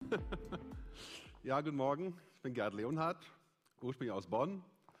Ja, guten Morgen. Ich bin Gerd Leonhardt, ursprünglich aus Bonn.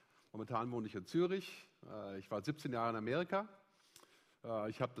 Momentan wohne ich in Zürich. Ich war 17 Jahre in Amerika.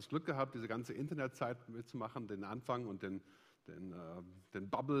 Ich habe das Glück gehabt, diese ganze Internetzeit mitzumachen, den Anfang und den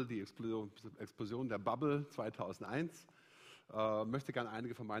Bubble, die Explosion der Bubble 2001. Möchte gerne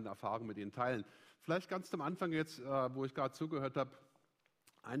einige von meinen Erfahrungen mit Ihnen teilen. Vielleicht ganz zum Anfang jetzt, wo ich gerade zugehört habe.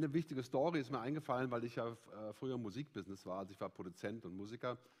 Eine wichtige Story ist mir eingefallen, weil ich ja früher im Musikbusiness war. Also ich war Produzent und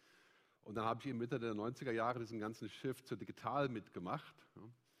Musiker. Und dann habe ich in Mitte der 90er Jahre diesen ganzen Shift zu digital mitgemacht.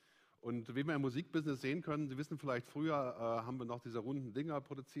 Und wie wir im Musikbusiness sehen können, Sie wissen vielleicht, früher haben wir noch diese runden Dinger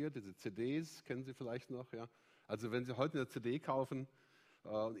produziert, diese CDs, kennen Sie vielleicht noch. Ja? Also wenn Sie heute eine CD kaufen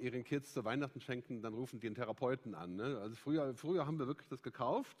und Ihren Kids zu Weihnachten schenken, dann rufen die einen Therapeuten an. Ne? Also früher haben wir wirklich das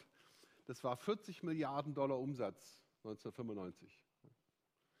gekauft. Das war 40 Milliarden Dollar Umsatz 1995.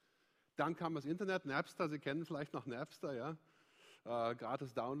 Dann kam das Internet, Napster, Sie kennen vielleicht noch Napster, ja?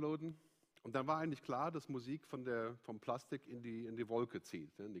 Gratis downloaden. Und dann war eigentlich klar, dass Musik vom Plastik in die Wolke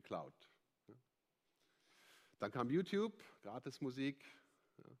zieht, in die Cloud. Ja? Dann kam YouTube, gratis Musik.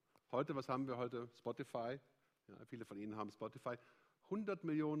 Ja? Heute, was haben wir heute? Spotify. Ja, viele von Ihnen haben Spotify. 100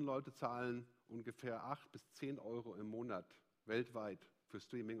 Millionen Leute zahlen ungefähr 8 bis 10 Euro im Monat weltweit für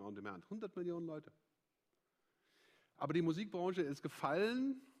Streaming on Demand. 100 Millionen Leute. Aber die Musikbranche ist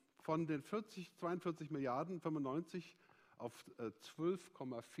gefallen von den 42 Milliarden 95 auf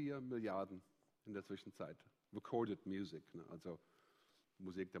 12,4 Milliarden in der Zwischenzeit. Recorded Music, ne? Also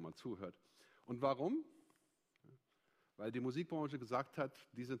Musik, der man zuhört. Und warum? Weil die Musikbranche gesagt hat,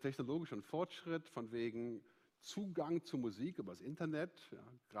 diesen technologischen Fortschritt von wegen Zugang zu Musik über das Internet, ja,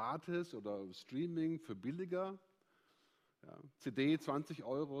 gratis oder Streaming für billiger, ja, CD 20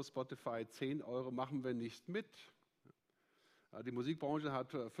 Euro, Spotify 10 Euro, machen wir nicht mit. Die Musikbranche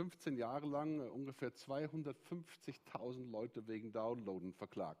hat 15 Jahre lang ungefähr 250.000 Leute wegen Downloaden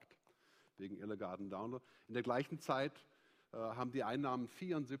verklagt, wegen illegalen Download. In der gleichen Zeit haben die Einnahmen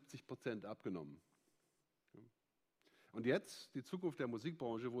 74% abgenommen. Und jetzt, die Zukunft der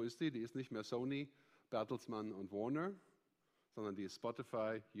Musikbranche, wo ist die? Die ist nicht mehr Sony, Bertelsmann und Warner, sondern die ist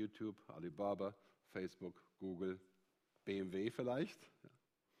Spotify, YouTube, Alibaba, Facebook, Google, BMW vielleicht.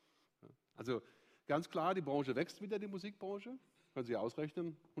 Also ganz klar, die Branche wächst wieder, die Musikbranche. Können Sie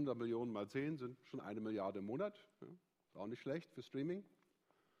ausrechnen, 100 Millionen mal 10 sind schon 1 Milliarde im Monat. Ja, ist auch nicht schlecht für Streaming.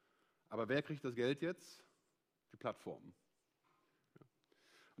 Aber wer kriegt das Geld jetzt? Die Plattformen. Ja.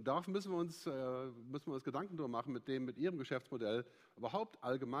 Und darauf müssen wir uns Gedanken darüber machen, mit Ihrem Geschäftsmodell. Überhaupt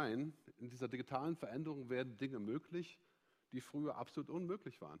allgemein, in dieser digitalen Veränderung werden Dinge möglich, die früher absolut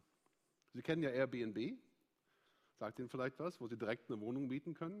unmöglich waren. Sie kennen ja Airbnb. Sagt Ihnen vielleicht was, wo Sie direkt eine Wohnung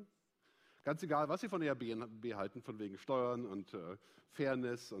mieten können? Ganz egal, was Sie von Airbnb halten, von wegen Steuern und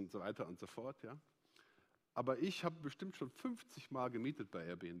Fairness und so weiter und so fort. Ja. Aber ich habe bestimmt schon 50 Mal gemietet bei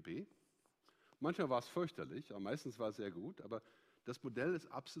Airbnb. Manchmal war es fürchterlich, aber meistens war es sehr gut. Aber das Modell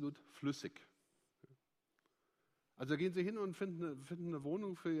ist absolut flüssig. Also gehen Sie hin und finden eine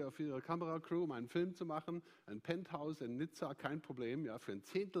Wohnung für Ihre Kameracrew, um einen Film zu machen. Ein Penthouse in Nizza, kein Problem, ja, für ein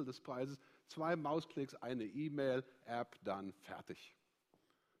Zehntel des Preises. 2 Mausklicks, eine E-Mail, App, dann fertig.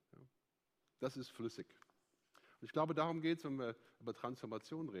 Das ist flüssig. Und ich glaube, darum geht es, wenn wir über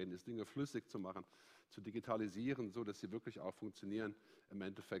Transformation reden, ist Dinge flüssig zu machen, zu digitalisieren, so dass sie wirklich auch funktionieren, im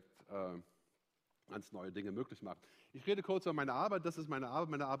Endeffekt ganz neue Dinge möglich machen. Ich rede kurz über meine Arbeit. Das ist meine Arbeit.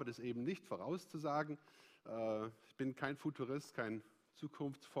 Meine Arbeit ist eben nicht vorauszusagen. Ich bin kein Futurist, kein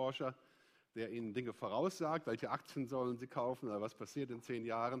Zukunftsforscher, der Ihnen Dinge voraussagt, welche Aktien sollen Sie kaufen oder was passiert in 10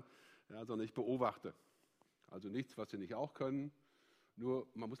 Jahren, ja, sondern ich beobachte. Also nichts, was Sie nicht auch können. Nur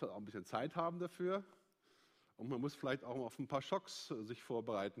man muss halt auch ein bisschen Zeit haben dafür und man muss vielleicht auch auf ein paar Schocks sich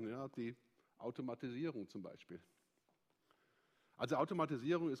vorbereiten, ja, die Automatisierung zum Beispiel. Also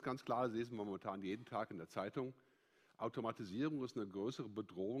Automatisierung ist ganz klar, das lesen wir momentan jeden Tag in der Zeitung. Automatisierung ist eine größere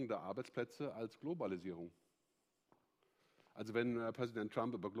Bedrohung der Arbeitsplätze als Globalisierung. Also wenn Präsident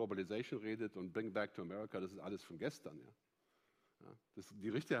Trump über Globalization redet und Bring Back to America, das ist alles von gestern. Ja. Ja, die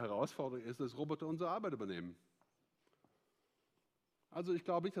richtige Herausforderung ist, dass Roboter unsere Arbeit übernehmen. Also ich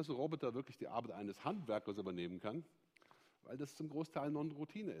glaube nicht, dass ein Roboter wirklich die Arbeit eines Handwerkers übernehmen kann, weil das zum Großteil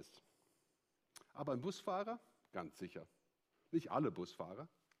Non-Routine ist. Aber ein Busfahrer, ganz sicher. Nicht alle Busfahrer.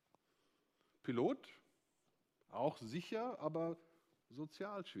 Pilot, auch sicher, aber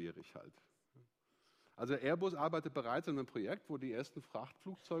sozial schwierig halt. Also Airbus arbeitet bereits an einem Projekt, wo die ersten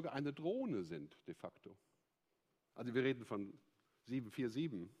Frachtflugzeuge eine Drohne sind, de facto. Also wir reden von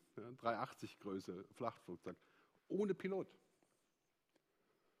 747, ja, 380 Größe Frachtflugzeug, ohne Pilot.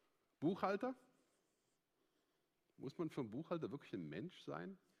 Buchhalter? Muss man für einen Buchhalter wirklich ein Mensch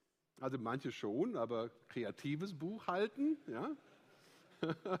sein? Also manche schon, aber kreatives Buchhalten, ja?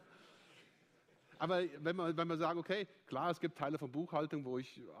 Aber wenn wir sagen, okay, klar, es gibt Teile von Buchhaltung, wo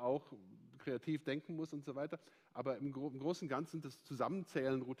ich auch kreativ denken muss und so weiter, aber im Großen und Ganzen sind das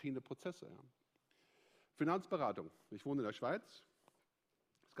Zusammenzählen Routineprozesse. Ja. Finanzberatung. Ich wohne in der Schweiz.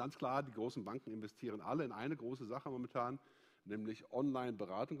 Ist ganz klar, die großen Banken investieren alle in eine große Sache momentan, nämlich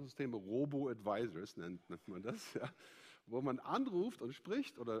Online-Beratungssysteme, Robo-Advisors nennt man das, ja, wo man anruft und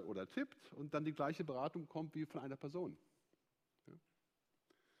spricht oder tippt und dann die gleiche Beratung kommt wie von einer Person. Ja.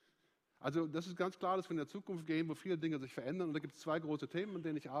 Also das ist ganz klar, dass wir in der Zukunft gehen, wo viele Dinge sich verändern. Und da gibt es zwei große Themen, an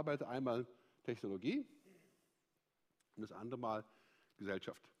denen ich arbeite. Einmal Technologie und das andere Mal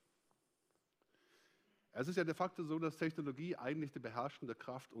Gesellschaft. Es ist ja de facto so, dass Technologie eigentlich die beherrschende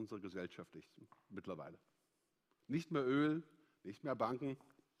Kraft unserer Gesellschaft ist mittlerweile. Nicht mehr Öl, nicht mehr Banken,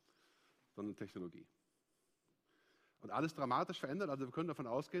 sondern Technologie. Und alles dramatisch verändert. Also wir können davon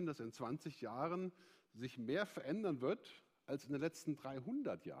ausgehen, dass in 20 Jahren sich mehr verändern wird als in den letzten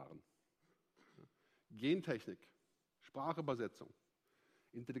 300 Jahren. Gentechnik, Sprachübersetzung,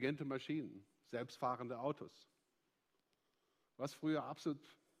 intelligente Maschinen, selbstfahrende Autos. Was früher absolut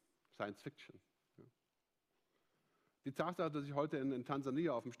Science Fiction. Die Tatsache, dass ich heute in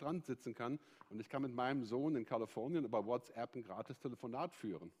Tansania auf dem Strand sitzen kann und ich kann mit meinem Sohn in Kalifornien über WhatsApp ein gratis Telefonat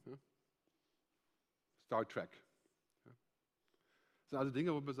führen. Star Trek. Das sind also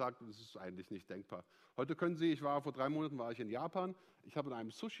Dinge, wo man sagt, das ist eigentlich nicht denkbar. Heute können Sie, vor 3 Monaten war ich in Japan, ich habe in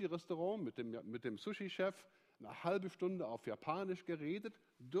einem Sushi-Restaurant mit dem Sushi-Chef eine halbe Stunde auf Japanisch geredet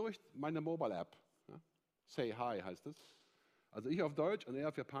durch meine Mobile-App. Ja? Say Hi heißt es. Also ich auf Deutsch und er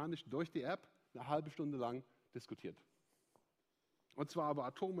auf Japanisch durch die App eine halbe Stunde lang diskutiert. Und zwar über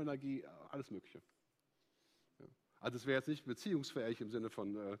Atomenergie, alles Mögliche. Ja. Also es wäre jetzt nicht beziehungsfähig im Sinne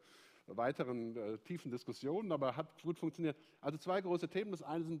von weiteren tiefen Diskussionen, aber hat gut funktioniert. Also 2 große Themen. Das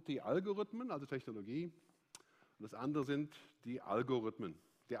eine sind die Algorithmen, also Technologie. Und das andere sind die Algorithmen,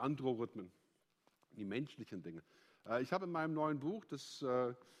 die Androrhythmen, die menschlichen Dinge. Ich habe in meinem neuen Buch, das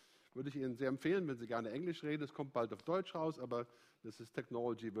würde ich Ihnen sehr empfehlen, wenn Sie gerne Englisch reden, es kommt bald auf Deutsch raus, aber das ist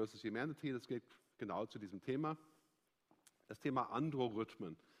Technology versus Humanity, das geht genau zu diesem Thema. Das Thema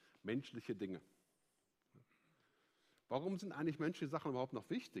Androrhythmen, menschliche Dinge. Warum sind eigentlich menschliche Sachen überhaupt noch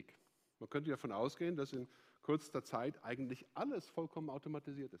wichtig? Man könnte davon ausgehen, dass in kürzester Zeit eigentlich alles vollkommen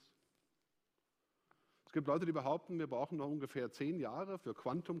automatisiert ist. Es gibt Leute, die behaupten, wir brauchen noch ungefähr 10 Jahre für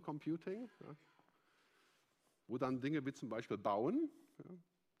Quantum Computing, ja, wo dann Dinge wie zum Beispiel Bauen, ja,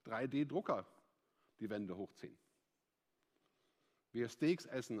 3D-Drucker die Wände hochziehen. Wir Steaks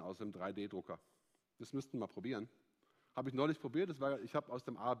essen aus dem 3D-Drucker. Das müssten wir mal probieren. Habe ich neulich probiert. Ich habe aus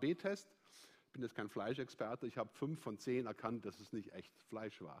dem A-B-Test, ich bin jetzt kein Fleischexperte, ich habe 5 von 10 erkannt, dass es nicht echt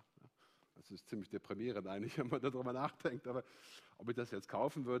Fleisch war. Das ist ziemlich deprimierend eigentlich, wenn man darüber nachdenkt. Aber ob ich das jetzt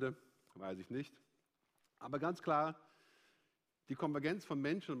kaufen würde, weiß ich nicht. Aber ganz klar, die Konvergenz von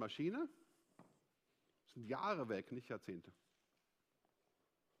Mensch und Maschine sind Jahre weg, nicht Jahrzehnte.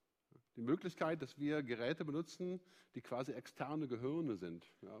 Die Möglichkeit, dass wir Geräte benutzen, die quasi externe Gehirne sind.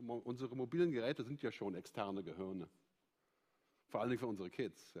 Ja, unsere mobilen Geräte sind ja schon externe Gehirne. Vor allen Dingen für unsere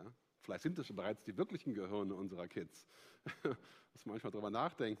Kids. Ja. Vielleicht sind das schon bereits die wirklichen Gehirne unserer Kids. Muss man manchmal darüber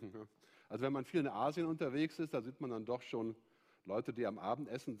nachdenken. Ja. Also wenn man viel in Asien unterwegs ist, da sieht man dann doch schon Leute, die am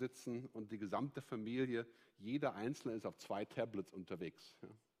Abendessen sitzen und die gesamte Familie, jeder Einzelne ist auf 2 Tablets unterwegs. Ja.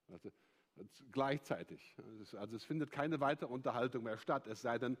 Also gleichzeitig. Also es findet keine weitere Unterhaltung mehr statt, es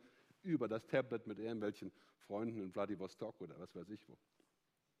sei denn über das Tablet mit irgendwelchen Freunden in Vladivostok oder was weiß ich wo.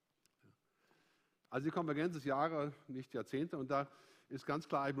 Also die Konvergenz ist Jahre, nicht Jahrzehnte. Und da ist ganz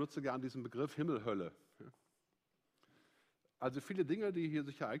klar, ich benutze gerne diesen Begriff Himmel-Hölle. Also viele Dinge, die hier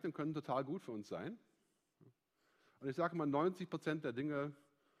sich ereignen, können total gut für uns sein. Und ich sage mal, 90% der Dinge,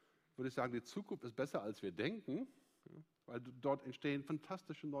 würde ich sagen, die Zukunft ist besser, als wir denken, weil dort entstehen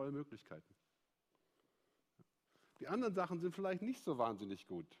fantastische neue Möglichkeiten. Die anderen Sachen sind vielleicht nicht so wahnsinnig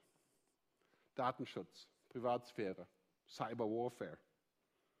gut. Datenschutz, Privatsphäre, Cyber Warfare.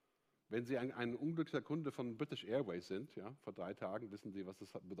 Wenn Sie ein unglücklicher Kunde von British Airways sind, ja, vor 3 Tagen, wissen Sie, was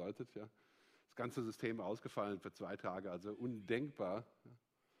das bedeutet. Ja. Das ganze System ausgefallen für 2 Tage, also undenkbar.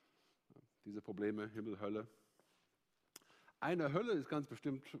 Ja. Diese Probleme, Himmel, Hölle. Eine Hölle ist ganz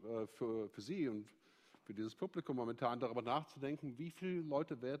bestimmt für Sie und für dieses Publikum momentan darüber nachzudenken, wie viele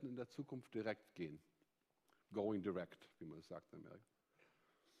Leute werden in der Zukunft direkt gehen. Going direct, wie man es sagt in Amerika.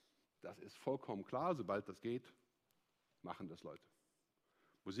 Das ist vollkommen klar, sobald das geht, machen das Leute.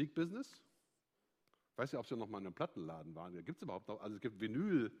 Musikbusiness, ich weiß nicht, ob Sie noch mal in einem Plattenladen waren. Da gibt es überhaupt noch, also es gibt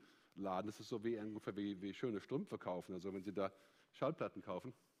Vinylladen, das ist so ungefähr wie schöne Strümpfe kaufen, also wenn Sie da Schallplatten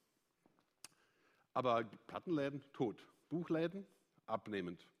kaufen. Aber Plattenläden, tot. Buchläden,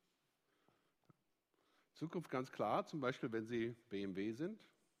 abnehmend. Zukunft ganz klar, zum Beispiel, wenn Sie BMW sind,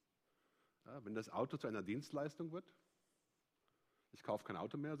 ja, wenn das Auto zu einer Dienstleistung wird. Ich kaufe kein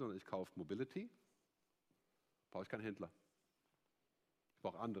Auto mehr, sondern ich kaufe Mobility. Brauche ich keinen Händler. Ich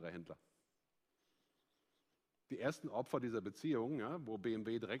brauche andere Händler. Die ersten Opfer dieser Beziehung, ja, wo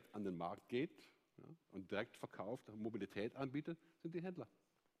BMW direkt an den Markt geht, ja, und direkt verkauft, Mobilität anbietet, sind die Händler.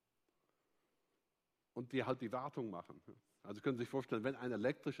 Und die halt die Wartung machen. Also können Sie sich vorstellen, wenn ein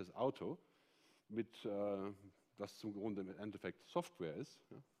elektrisches Auto das zum Grunde im Endeffekt Software ist,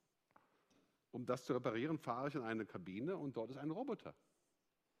 ja, um das zu reparieren, fahre ich in eine Kabine und dort ist ein Roboter.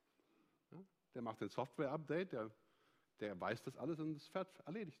 Ja, der macht ein Software-Update, der weiß das alles und es wird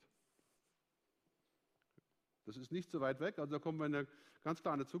erledigt. Das ist nicht so weit weg, also da kommen wir in eine ganz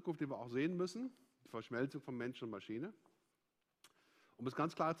klare Zukunft, die wir auch sehen müssen, die Verschmelzung von Mensch und Maschine. Um es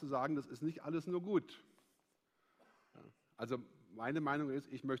ganz klar zu sagen, das ist nicht alles nur gut. Ja, also meine Meinung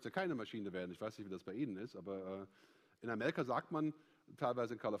ist, ich möchte keine Maschine werden. Ich weiß nicht, wie das bei Ihnen ist, aber in Amerika sagt man,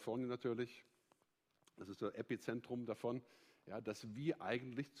 teilweise in Kalifornien natürlich, das ist das Epizentrum davon, ja, dass wir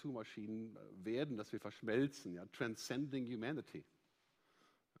eigentlich zu Maschinen werden, dass wir verschmelzen, ja, transcending humanity.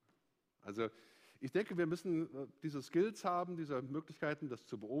 Also ich denke, wir müssen diese Skills haben, diese Möglichkeiten, das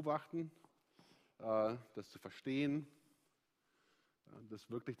zu beobachten, das zu verstehen, das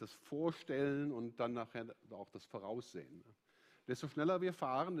wirklich das Vorstellen und dann nachher auch das Voraussehen. Desto schneller wir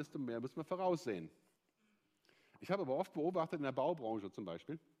fahren, desto mehr müssen wir voraussehen. Ich habe aber oft beobachtet in der Baubranche zum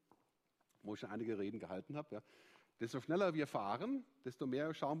Beispiel, wo ich schon einige Reden gehalten habe, ja, desto schneller wir fahren, desto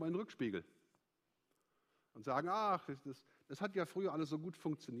mehr schauen wir in den Rückspiegel und sagen, ach, das hat ja früher alles so gut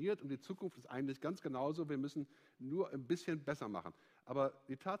funktioniert und die Zukunft ist eigentlich ganz genauso, wir müssen nur ein bisschen besser machen. Aber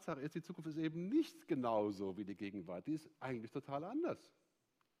die Tatsache ist, die Zukunft ist eben nicht genauso wie die Gegenwart, die ist eigentlich total anders.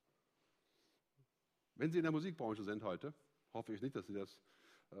 Wenn Sie in der Musikbranche sind heute, hoffe ich nicht, dass Sie das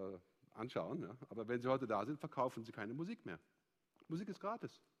anschauen, ja, aber wenn Sie heute da sind, verkaufen Sie keine Musik mehr. Musik ist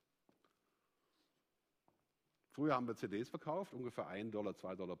gratis. Früher haben wir CDs verkauft, ungefähr $1,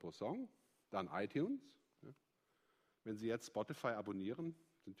 $2 pro Song, dann iTunes. Ja. Wenn Sie jetzt Spotify abonnieren,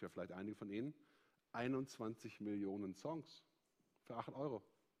 sind ja vielleicht einige von Ihnen, 21 Millionen Songs für 8 Euro.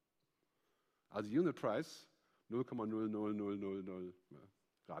 Also Unit Price 0,00000 ja,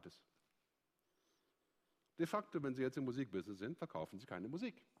 gratis. De facto, wenn Sie jetzt im Musikbusiness sind, verkaufen Sie keine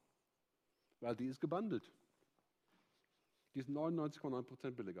Musik, weil die ist gebundelt. Die ist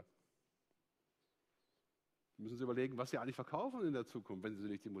 99,9% billiger. Müssen Sie überlegen, was Sie eigentlich verkaufen in der Zukunft, wenn Sie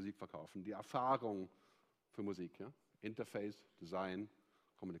nicht die Musik verkaufen. Die Erfahrung für Musik, ja? Interface, Design,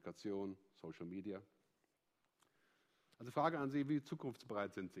 Kommunikation, Social Media. Also Frage an Sie, wie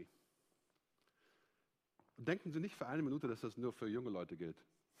zukunftsbereit sind Sie? Und denken Sie nicht für eine Minute, dass das nur für junge Leute gilt.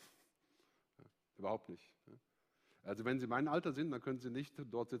 Ja, überhaupt nicht. Ja. Also wenn Sie mein Alter sind, dann können Sie nicht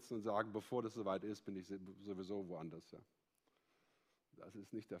dort sitzen und sagen, bevor das soweit ist, bin ich sowieso woanders. Ja. Das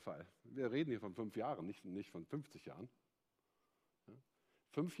ist nicht der Fall. Wir reden hier von 5 Jahren, nicht von 50 Jahren. Ja.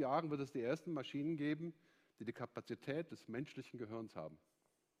 5 Jahren wird es die ersten Maschinen geben, die die Kapazität des menschlichen Gehirns haben.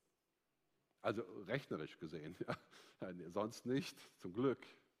 Also rechnerisch gesehen. Ja. Sonst nicht, zum Glück.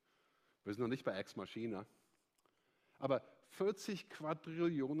 Wir sind noch nicht bei Ex Machina. Aber 40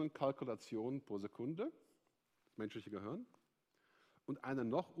 Quadrillionen Kalkulationen pro Sekunde, das menschliche Gehirn, und eine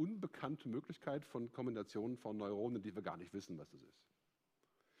noch unbekannte Möglichkeit von Kombinationen von Neuronen, die wir gar nicht wissen, was das ist.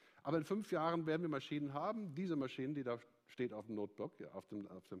 Aber in 5 Jahren werden wir Maschinen haben, diese Maschinen, die da steht auf dem Notebook, ja, auf dem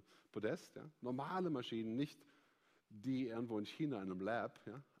Podest, ja, normale Maschinen, nicht die irgendwo in China in einem Lab,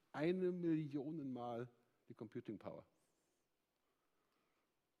 ja, 1 Million Mal die Computing Power.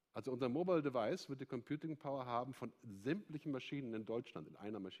 Also unser Mobile Device wird die Computing Power haben von sämtlichen Maschinen in Deutschland in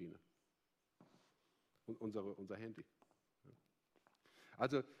einer Maschine. Und unser Handy.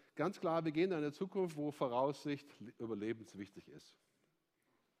 Also ganz klar, wir gehen in eine Zukunft, wo Voraussicht überlebenswichtig ist.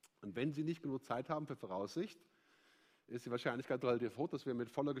 Und wenn Sie nicht genug Zeit haben für Voraussicht, ist die Wahrscheinlichkeit relativ hoch, dass wir mit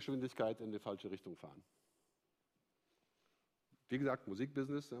voller Geschwindigkeit in die falsche Richtung fahren. Wie gesagt,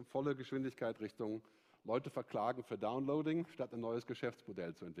 Musikbusiness, volle Geschwindigkeit Richtung Leute verklagen für Downloading, statt ein neues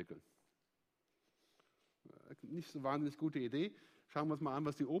Geschäftsmodell zu entwickeln. Nicht so wahnsinnig gute Idee. Schauen wir uns mal an,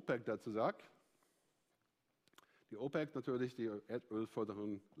 was die OPEC dazu sagt. Die OPEC, natürlich die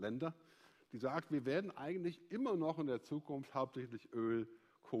erdölfördernden Länder, die sagt, wir werden eigentlich immer noch in der Zukunft hauptsächlich Öl,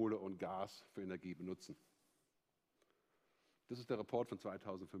 Kohle und Gas für Energie benutzen. Das ist der Report von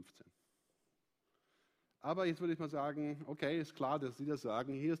 2015. Aber jetzt würde ich mal sagen, okay, ist klar, dass Sie das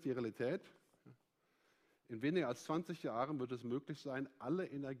sagen, hier ist die Realität. In weniger als 20 Jahren wird es möglich sein, alle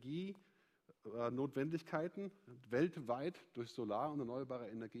Energienotwendigkeiten weltweit durch Solar- und erneuerbare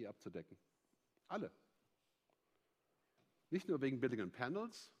Energie abzudecken. Alle. Nicht nur wegen billigen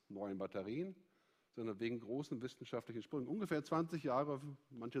Panels, neuen Batterien, sondern wegen großen wissenschaftlichen Sprüngen. Ungefähr 20 Jahre,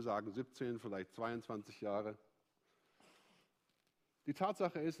 manche sagen 17, vielleicht 22 Jahre. Die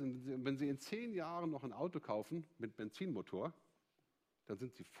Tatsache ist, wenn Sie in 10 Jahren noch ein Auto kaufen mit Benzinmotor, dann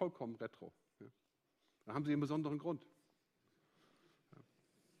sind Sie vollkommen retro. Ja. Da haben Sie einen besonderen Grund.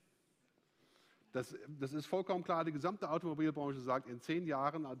 Das ist vollkommen klar, die gesamte Automobilbranche sagt, in 10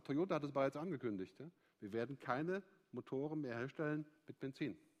 Jahren, Toyota hat es bereits angekündigt, ja, wir werden keine Motoren mehr herstellen mit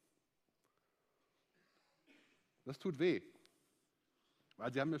Benzin. Das tut weh,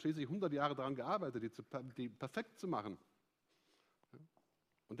 weil sie haben ja schließlich 100 Jahre daran gearbeitet, die perfekt zu machen. Ja.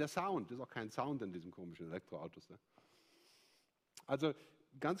 Und der Sound, ist auch kein Sound in diesen komischen Elektroautos. Ne? Also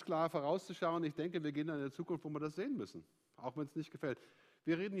ganz klar vorauszuschauen, ich denke, wir gehen in eine Zukunft, wo wir das sehen müssen, auch wenn es nicht gefällt.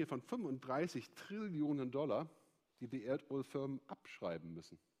 Wir reden hier von 35 Trillionen $, die die Erdölfirmen abschreiben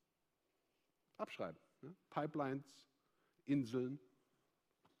müssen. Abschreiben. Ja? Pipelines, Inseln,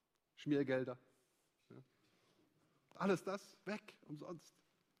 Schmiergelder. Ja? Alles das weg, umsonst.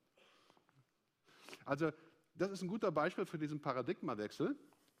 Also das ist ein guter Beispiel für diesen Paradigmawechsel.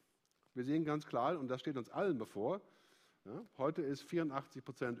 Wir sehen ganz klar, und das steht uns allen bevor, ja, heute ist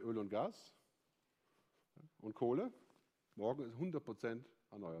 84% Öl und Gas und Kohle. Morgen ist 100%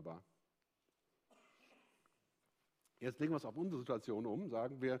 erneuerbar. Jetzt legen wir es auf unsere Situation um.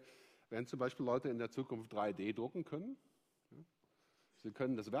 Sagen wir, wenn zum Beispiel Leute in der Zukunft 3D drucken können, ja, sie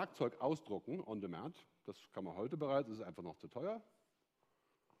können das Werkzeug ausdrucken, on demand. Das kann man heute bereits, das ist einfach noch zu teuer.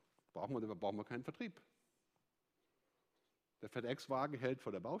 Brauchen wir keinen Vertrieb. Der FedEx-Wagen hält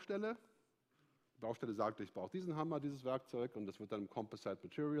vor der Baustelle. Die Baustelle sagt, ich brauche diesen Hammer, dieses Werkzeug, und das wird dann Composite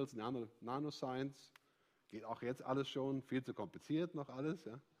Materials, Nanoscience. Geht auch jetzt alles schon, viel zu kompliziert noch alles.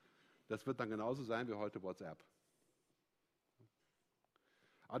 Ja. Das wird dann genauso sein wie heute WhatsApp.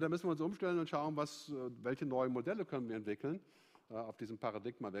 Aber da müssen wir uns umstellen und schauen, welche neuen Modelle können wir entwickeln auf diesem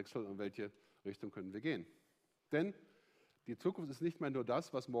Paradigmawechsel und welche Richtung können wir gehen. Denn die Zukunft ist nicht mehr nur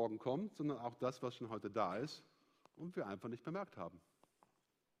das, was morgen kommt, sondern auch das, was schon heute da ist und wir einfach nicht bemerkt haben.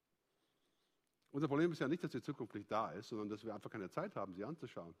 Unser Problem ist ja nicht, dass die Zukunft nicht da ist, sondern dass wir einfach keine Zeit haben, sie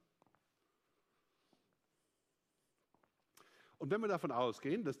anzuschauen. Und wenn wir davon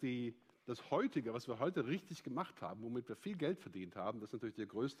ausgehen, dass das Heutige, was wir heute richtig gemacht haben, womit wir viel Geld verdient haben, das ist natürlich die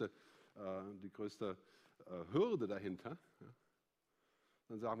größte Hürde dahinter, ja,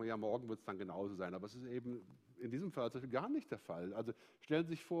 dann sagen wir, ja, morgen wird es dann genauso sein. Aber es ist eben in diesem Fall tatsächlich gar nicht der Fall. Also stellen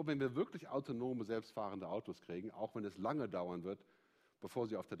Sie sich vor, wenn wir wirklich autonome, selbstfahrende Autos kriegen, auch wenn es lange dauern wird, bevor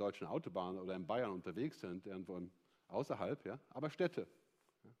sie auf der deutschen Autobahn oder in Bayern unterwegs sind, irgendwo außerhalb, ja, aber Städte.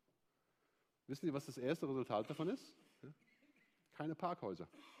 Ja. Wissen Sie, was das erste Resultat davon ist? Ja. Keine Parkhäuser.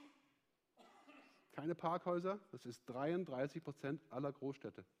 Keine Parkhäuser, das ist 33% aller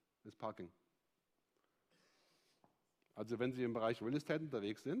Großstädte, das Parking. Also wenn Sie im Bereich Real Estate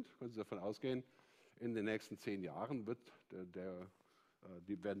unterwegs sind, können Sie davon ausgehen, in den nächsten 10 Jahren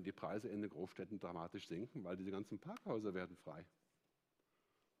werden die Preise in den Großstädten dramatisch sinken, weil diese ganzen Parkhäuser werden frei.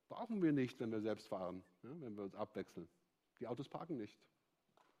 Brauchen wir nicht, wenn wir selbst fahren, ja, wenn wir uns abwechseln. Die Autos parken nicht.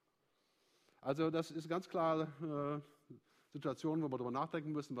 Also das ist ganz klar eine Situation, wo wir darüber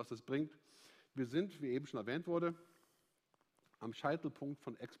nachdenken müssen, was das bringt. Wir sind, wie eben schon erwähnt wurde, am Scheitelpunkt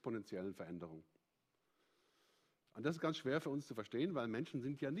von exponentiellen Veränderungen. Und das ist ganz schwer für uns zu verstehen, weil Menschen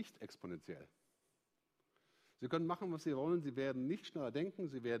sind ja nicht exponentiell. Sie können machen, was sie wollen, sie werden nicht schneller denken,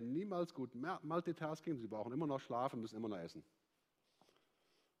 sie werden niemals gut multitasking, sie brauchen immer noch Schlaf und müssen immer noch essen.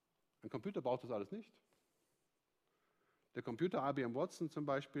 Ein Computer braucht das alles nicht. Der Computer IBM Watson zum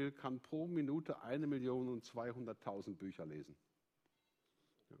Beispiel kann pro Minute 1.200.000 Bücher lesen.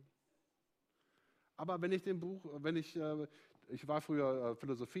 Ja. Aber wenn ich ich war früher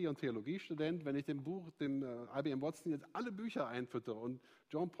Philosophie- und Theologiestudent, wenn ich dem IBM Watson jetzt alle Bücher einfüttere und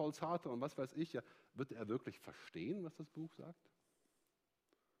John Paul Sartre und was weiß ich, ja, wird er wirklich verstehen, was das Buch sagt?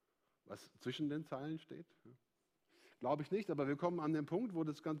 Was zwischen den Zeilen steht? Ja. Glaube ich nicht, aber wir kommen an den Punkt, wo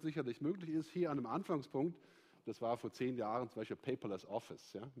das ganz sicherlich möglich ist. Hier an einem Anfangspunkt, das war vor 10 Jahren zum Beispiel Paperless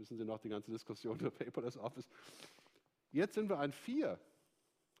Office. Ja? Wissen Sie noch die ganze Diskussion über Paperless Office? Jetzt sind wir an 4.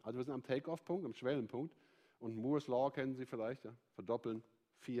 Also wir sind am Take-off-Punkt, am Schwellenpunkt. Und Moore's Law kennen Sie vielleicht, ja? Verdoppeln,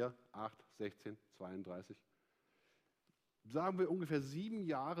 4, 8, 16, 32. Sagen wir ungefähr 7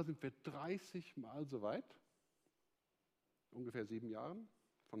 Jahre sind wir 30 Mal so weit. Ungefähr 7 Jahren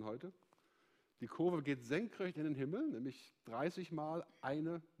von heute. Die Kurve geht senkrecht in den Himmel, nämlich 30 Mal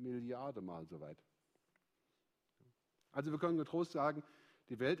 1 Milliarde Mal so weit. Also wir können getrost sagen,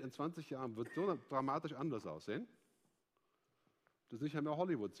 die Welt in 20 Jahren wird so dramatisch anders aussehen, dass nicht einmal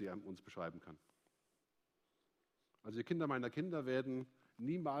Hollywood sie uns beschreiben kann. Also die Kinder meiner Kinder werden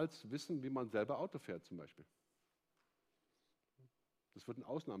niemals wissen, wie man selber Auto fährt zum Beispiel. Das wird ein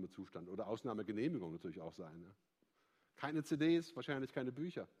Ausnahmezustand oder Ausnahmegenehmigung natürlich auch sein. Ne? Keine CDs, wahrscheinlich keine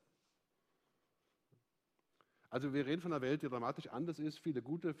Bücher. Also wir reden von einer Welt, die dramatisch anders ist, viele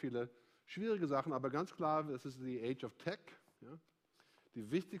gute, viele schwierige Sachen, aber ganz klar, es ist die Age of Tech. Ja?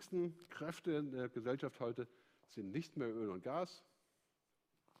 Die wichtigsten Kräfte in der Gesellschaft heute sind nicht mehr Öl und Gas,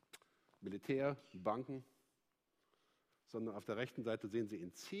 Militär, Banken, sondern auf der rechten Seite sehen Sie,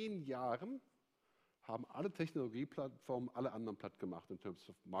 in 10 Jahren haben alle Technologieplattformen alle anderen platt gemacht in terms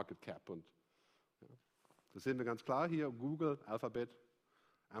of Market Cap. Und, ja. Das sehen wir ganz klar hier, Google, Alphabet,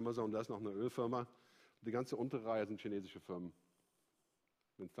 Amazon, da ist noch eine Ölfirma. Die ganze untere Reihe sind chinesische Firmen,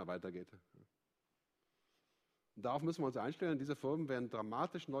 wenn es da weitergeht. Und darauf müssen wir uns einstellen, diese Firmen werden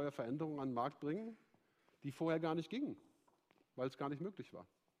dramatisch neue Veränderungen an den Markt bringen, die vorher gar nicht gingen, weil es gar nicht möglich war.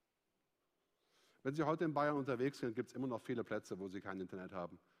 Wenn Sie heute in Bayern unterwegs sind, gibt es immer noch viele Plätze, wo Sie kein Internet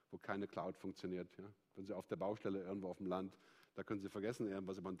haben, wo keine Cloud funktioniert. Ja? Wenn Sie auf der Baustelle irgendwo auf dem Land, da können Sie vergessen,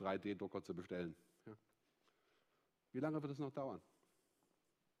 irgendwas über einen 3D-Drucker zu bestellen. Ja? Wie lange wird es noch dauern?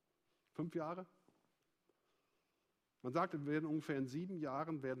 5 Jahre? Man sagt, wir werden ungefähr in 7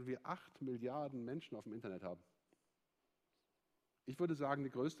 Jahren werden wir 8 Milliarden Menschen auf dem Internet haben. Ich würde sagen,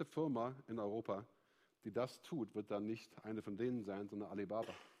 die größte Firma in Europa, die das tut, wird dann nicht eine von denen sein, sondern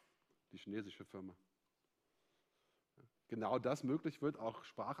Alibaba, die chinesische Firma. Genau das möglich wird, auch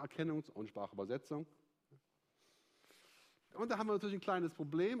Spracherkennung und Sprachübersetzung. Und da haben wir natürlich ein kleines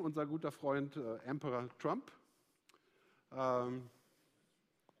Problem, unser guter Freund Emperor Trump.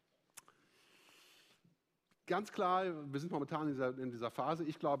 Ganz klar, wir sind momentan in dieser Phase.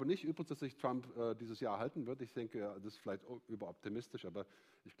 Ich glaube nicht übrigens, dass sich Trump dieses Jahr halten wird. Ich denke, das ist vielleicht überoptimistisch, aber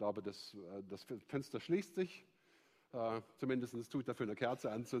ich glaube, das Fenster schließt sich. Zumindest tue ich dafür eine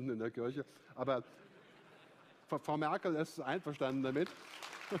Kerze anzünden in der Kirche. Aber Frau Merkel ist einverstanden damit.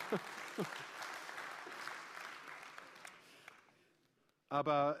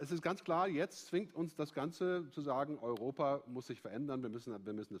 Aber es ist ganz klar, jetzt zwingt uns das Ganze zu sagen, Europa muss sich verändern, wir müssen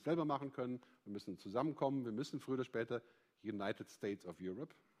das selber machen können, wir müssen zusammenkommen, wir müssen früher oder später United States of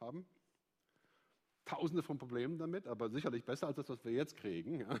Europe haben. Tausende von Problemen damit, aber sicherlich besser als das, was wir jetzt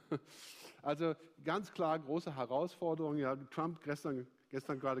kriegen. Ja. Also ganz klar große Herausforderungen. Ja, Trump gestern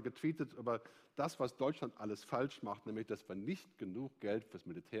gerade getweetet über das, was Deutschland alles falsch macht, nämlich, dass wir nicht genug Geld fürs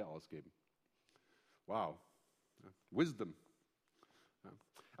Militär ausgeben. Wow. Ja. Wisdom. Ja.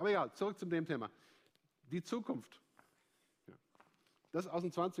 Aber ja, zurück zu dem Thema. Die Zukunft. Ja. Das ist aus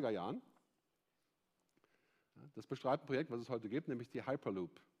den 20er Jahren. Ja, das beschreibt ein Projekt, was es heute gibt, nämlich die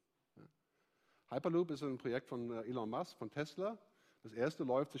Hyperloop. Hyperloop ist ein Projekt von Elon Musk, von Tesla. Das erste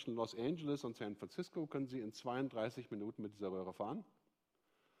läuft zwischen Los Angeles und San Francisco. Können Sie in 32 Minuten mit dieser Röhre fahren.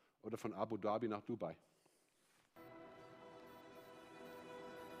 Oder von Abu Dhabi nach Dubai.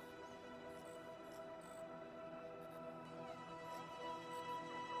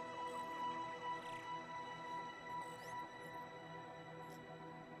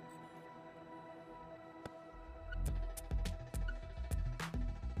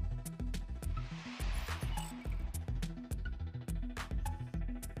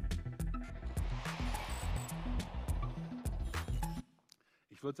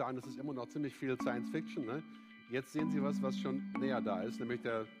 Ich würde sagen, das ist immer noch ziemlich viel Science Fiction. Ne? Jetzt sehen Sie was schon näher da ist, nämlich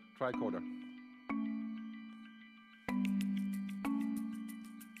der Tricorder.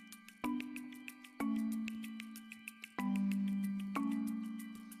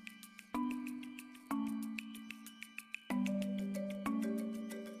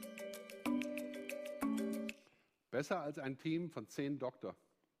 Besser als ein Team von 10 Doktor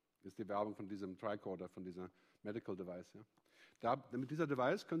ist die Werbung von diesem Tricorder, von dieser Medical Device. Ja. Mit dieser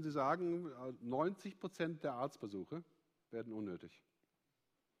Device können Sie sagen, 90% der Arztbesuche werden unnötig.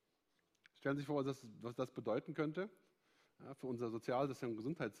 Stellen Sie sich vor, was das bedeuten könnte für unser Soziales- und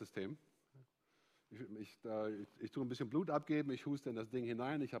Gesundheitssystem. Ich tue ein bisschen Blut abgeben, ich huste in das Ding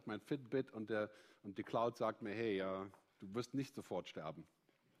hinein, ich habe mein Fitbit und die Cloud sagt mir, hey, du wirst nicht sofort sterben.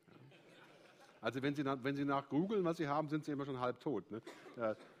 Also wenn Sie nach googeln, was Sie haben, sind Sie immer schon halb tot. Ne?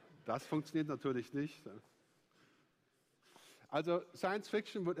 Das funktioniert natürlich nicht. Also Science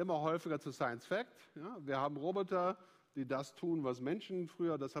Fiction wird immer häufiger zu Science Fact. Ja? Wir haben Roboter, die das tun, was Menschen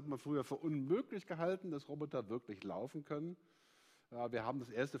das hat man früher für unmöglich gehalten, dass Roboter wirklich laufen können. Wir haben das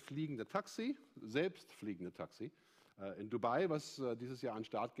erste fliegende Taxi, selbstfliegende Taxi, in Dubai, was dieses Jahr an den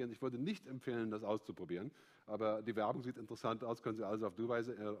Start geht. Ich würde nicht empfehlen, das auszuprobieren, aber die Werbung sieht interessant aus, können Sie also auf Dubai,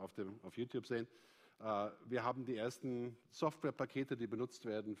 auf YouTube sehen. Wir haben die ersten Softwarepakete, die benutzt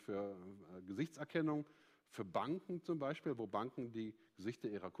werden für Gesichtserkennung, für Banken zum Beispiel, wo Banken die Gesichter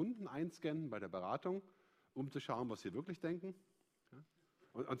ihrer Kunden einscannen bei der Beratung, um zu schauen, was sie wirklich denken.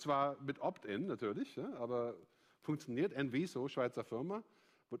 Und zwar mit Opt-in natürlich, aber Funktioniert, Enviso, Schweizer Firma,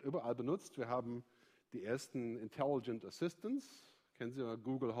 wird überall benutzt. Wir haben die ersten Intelligent Assistants, kennen Sie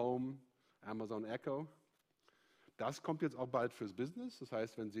Google Home, Amazon Echo. Das kommt jetzt auch bald fürs Business. Das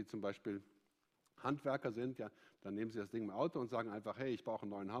heißt, wenn Sie zum Beispiel Handwerker sind, ja, dann nehmen Sie das Ding im Auto und sagen einfach, hey, ich brauche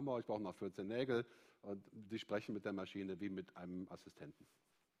einen neuen Hammer, ich brauche noch 14 Nägel. Und Sie sprechen mit der Maschine wie mit einem Assistenten.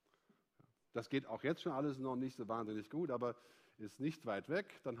 Das geht auch jetzt schon alles noch nicht so wahnsinnig gut, aber ist nicht weit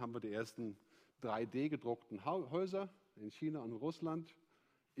weg. Dann haben wir die ersten 3D-gedruckten Häuser in China und in Russland.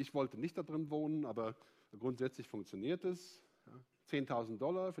 Ich wollte nicht da drin wohnen, aber grundsätzlich funktioniert es. Ja,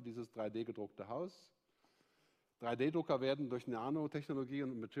 $10.000 für dieses 3D-gedruckte Haus. 3D-Drucker werden durch Nanotechnologie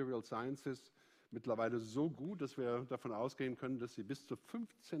und Material Sciences mittlerweile so gut, dass wir davon ausgehen können, dass sie bis zu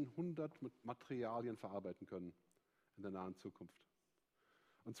 1500 Materialien verarbeiten können in der nahen Zukunft.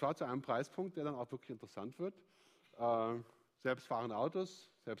 Und zwar zu einem Preispunkt, der dann auch wirklich interessant wird. Selbstfahrende Autos,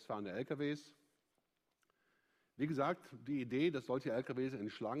 selbstfahrende LKWs. Wie gesagt, die Idee, dass solche LKWs in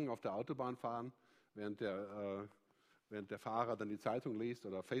Schlangen auf der Autobahn fahren, während der Fahrer dann die Zeitung liest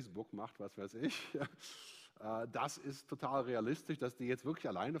oder Facebook macht, was weiß ich, das ist total realistisch, dass die jetzt wirklich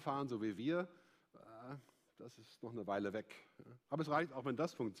alleine fahren, so wie wir. Das ist noch eine Weile weg. Aber es reicht auch, wenn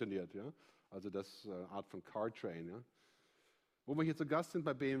das funktioniert. Ja? Also das Art von Car-Train. Ja? Wo wir hier zu Gast sind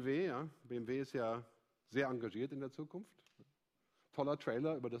bei BMW. Ja? BMW ist ja sehr engagiert in der Zukunft. Toller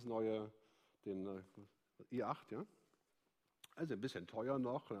Trailer über den i8. Ja? Also ein bisschen teuer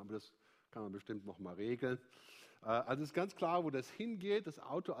noch, aber das kann man bestimmt noch mal regeln. Also es ist ganz klar, wo das hingeht, das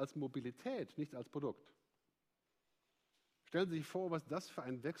Auto als Mobilität, nicht als Produkt. Stellen Sie sich vor, was das für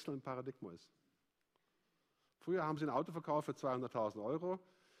ein Wechsel im Paradigma ist. Früher haben Sie ein Auto verkauft für 200.000 Euro,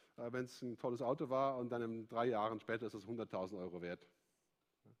 wenn es ein tolles Auto war, und dann in 3 Jahren später ist es 100.000 Euro wert.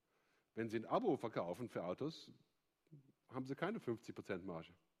 Wenn Sie ein Abo verkaufen für Autos, haben Sie keine 50%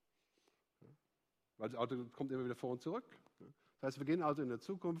 Marge. Weil das Auto kommt immer wieder vor und zurück. Das heißt, wir gehen also in der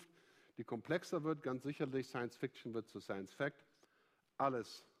Zukunft, die komplexer wird, ganz sicherlich, Science Fiction wird zu Science Fact,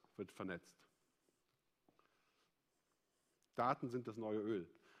 alles wird vernetzt. Daten sind das neue Öl.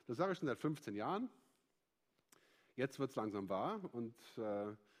 Das sage ich schon seit 15 Jahren. Jetzt wird es langsam wahr und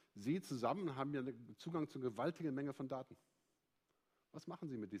Sie zusammen haben ja Zugang zu einer gewaltigen Menge von Daten. Was machen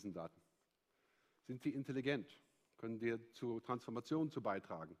Sie mit diesen Daten? Sind die intelligent? Können die zur Transformation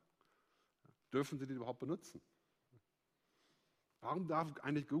beitragen? Dürfen Sie die überhaupt benutzen? Warum darf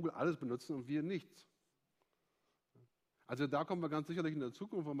eigentlich Google alles benutzen und wir nichts? Also da kommen wir ganz sicherlich in der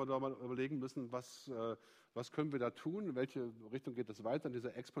Zukunft, wo wir da mal überlegen müssen, was können wir da tun, in welche Richtung geht es weiter in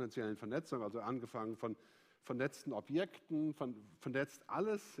dieser exponentiellen Vernetzung, also angefangen von vernetzten Objekten, vernetzt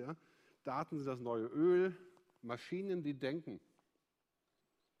alles. Ja. Daten sind das neue Öl, Maschinen, die denken.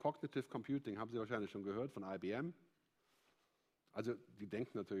 Cognitive Computing, haben Sie wahrscheinlich schon gehört von IBM. Also die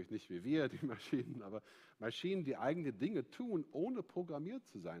denken natürlich nicht wie wir, die Maschinen, aber Maschinen, die eigene Dinge tun, ohne programmiert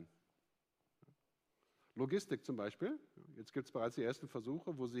zu sein. Logistik zum Beispiel. Jetzt gibt es bereits die ersten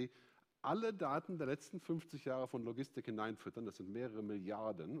Versuche, wo Sie alle Daten der letzten 50 Jahre von Logistik hineinfüttern. Das sind mehrere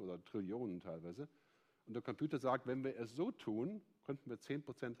Milliarden oder Trillionen teilweise. Und der Computer sagt, wenn wir es so tun, könnten wir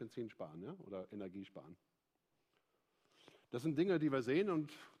 10% Benzin sparen, ja? Oder Energie sparen. Das sind Dinge, die wir sehen,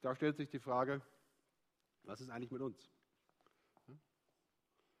 und da stellt sich die Frage, was ist eigentlich mit uns?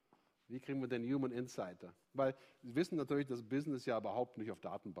 Wie kriegen wir den Human Insider? Weil Sie wissen natürlich, dass Business ja überhaupt nicht auf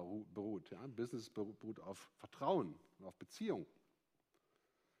Daten beruht. Ja? Business beruht auf Vertrauen, auf Beziehung.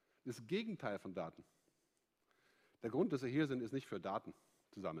 Das ist das Gegenteil von Daten. Der Grund, dass Sie hier sind, ist nicht für Daten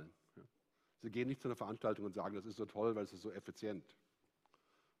zu sammeln. Ja? Sie gehen nicht zu einer Veranstaltung und sagen, das ist so toll, weil es ist so effizient.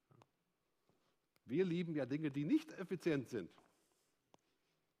 Wir lieben ja Dinge, die nicht effizient sind.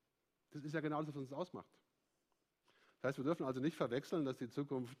 Das ist ja genau das, was uns ausmacht. Das heißt, wir dürfen also nicht verwechseln, dass die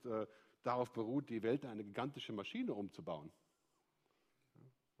Zukunft darauf beruht, die Welt in eine gigantische Maschine umzubauen.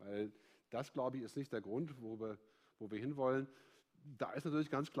 Weil das, glaube ich, ist nicht der Grund, wo wir hinwollen. Da ist natürlich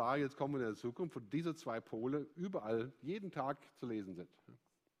ganz klar, jetzt kommen wir in der Zukunft, wo diese 2 Pole überall jeden Tag zu lesen sind.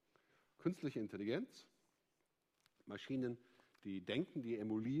 Künstliche Intelligenz, Maschinen, die denken, die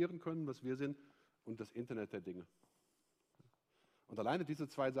emulieren können, was wir sind, und das Internet der Dinge. Und alleine diese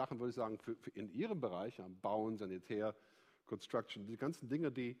 2 Sachen, würde ich sagen, für in Ihrem Bereich, Bauen, Sanitär, Construction, die ganzen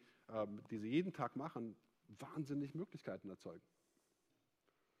Dinge, die Sie jeden Tag machen, wahnsinnig Möglichkeiten erzeugen.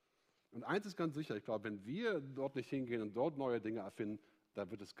 Und eins ist ganz sicher, ich glaube, wenn wir dort nicht hingehen und dort neue Dinge erfinden,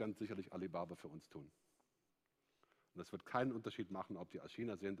 dann wird es ganz sicherlich Alibaba für uns tun. Und das wird keinen Unterschied machen, ob die aus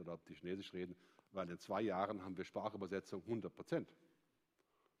China sind oder ob die Chinesisch reden, weil in 2 Jahren haben wir Sprachübersetzung 100%.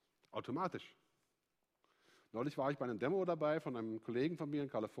 Automatisch. Neulich war ich bei einer Demo dabei von einem Kollegen von mir in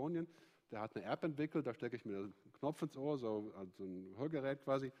Kalifornien, der hat eine App entwickelt, da stecke ich mir einen Knopf ins Ohr, so ein Hörgerät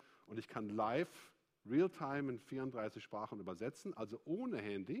quasi, und ich kann live real-time in 34 Sprachen übersetzen, also ohne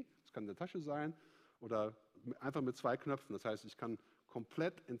Handy. Das kann in der Tasche sein oder einfach mit 2 Knöpfen. Das heißt, ich kann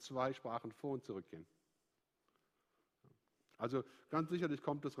komplett in 2 Sprachen vor- und zurückgehen. Also ganz sicherlich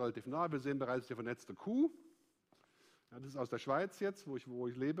kommt das relativ nah. Wir sehen bereits die vernetzte Kuh. Ja, das ist aus der Schweiz jetzt, wo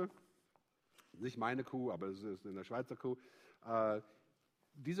ich lebe. Nicht meine Kuh, aber es ist eine Schweizer Kuh.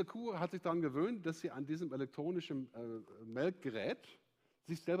 Diese Kuh hat sich daran gewöhnt, dass sie an diesem elektronischen Melkgerät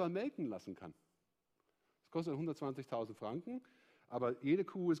sich selber melken lassen kann. Das kostet 120.000 Franken, aber jede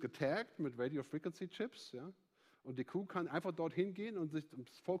Kuh ist getaggt mit Radio Frequency Chips. Ja? Und die Kuh kann einfach dorthin gehen und sich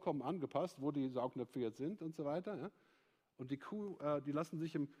vollkommen angepasst, wo die Saugnäpfe jetzt sind und so weiter. Ja? Und die Kuh, die lassen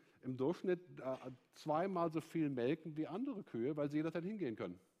sich im Durchschnitt 2-mal so viel melken wie andere Kühe, weil sie jederzeit hingehen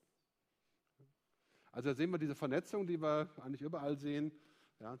können. Also da sehen wir diese Vernetzung, die wir eigentlich überall sehen,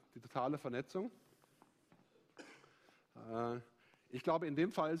 ja, die totale Vernetzung. Ich glaube, in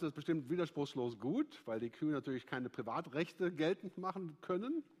dem Fall ist es bestimmt widerspruchslos gut, weil die Kühe natürlich keine Privatrechte geltend machen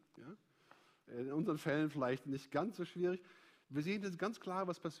können. Ja. In unseren Fällen vielleicht nicht ganz so schwierig. Wir sehen jetzt ganz klar,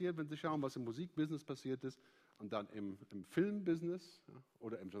 was passiert, wenn Sie schauen, was im Musikbusiness passiert ist und dann im Filmbusiness, ja,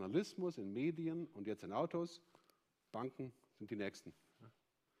 oder im Journalismus, in Medien und jetzt in Autos. Banken sind die Nächsten. Ja.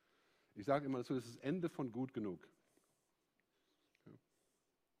 Ich sage immer dazu, das ist das Ende von gut genug. Ja.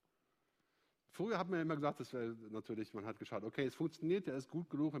 Früher hat man ja immer gesagt, das natürlich, man hat geschaut, okay, es funktioniert, der ist gut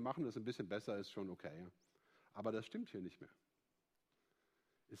genug, wir machen das ein bisschen besser, ist schon okay. Ja. Aber das stimmt hier nicht mehr.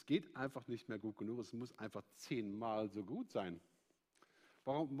 Es geht einfach nicht mehr gut genug, es muss einfach 10-mal so gut sein.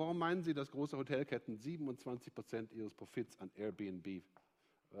 Warum meinen Sie, dass große Hotelketten 27% ihres Profits an Airbnb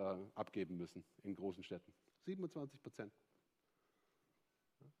abgeben müssen in großen Städten? 27%.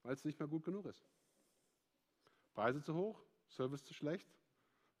 Weil es nicht mehr gut genug ist. Preise zu hoch, Service zu schlecht,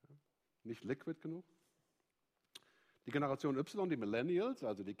 nicht liquid genug. Die Generation Y, die Millennials,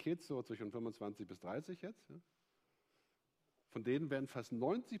 also die Kids so zwischen 25 bis 30 jetzt, ja, von denen werden fast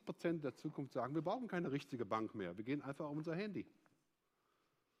 90% der Zukunft sagen, wir brauchen keine richtige Bank mehr, wir gehen einfach auf unser Handy.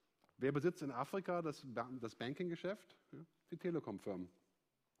 Wer besitzt in Afrika das Banking-Geschäft? Ja, die Telekom-Firmen.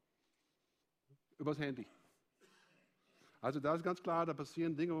 Übers Handy. Also da ist ganz klar, da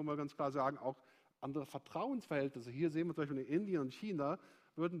passieren Dinge, wo wir ganz klar sagen, auch andere Vertrauensverhältnisse. Hier sehen wir zum Beispiel in Indien und China,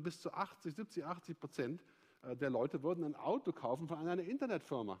 würden bis zu 80% der Leute würden ein Auto kaufen von einer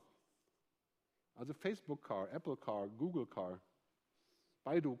Internetfirma. Also Facebook Car, Apple Car, Google Car,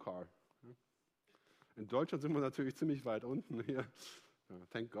 Baidu Car. In Deutschland sind wir natürlich ziemlich weit unten hier.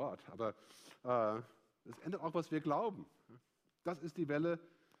 Thank God. Aber es ändert auch, was wir glauben. Das ist die Welle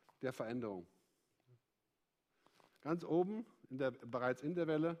der Veränderung. Ganz oben, bereits in der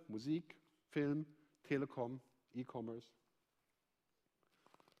Welle, Musik, Film, Telekom, E-Commerce.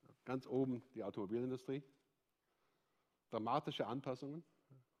 Ganz oben die Automobilindustrie. Dramatische Anpassungen.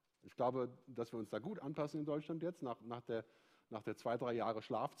 Ich glaube, dass wir uns da gut anpassen in Deutschland jetzt, nach der 2-3 Jahre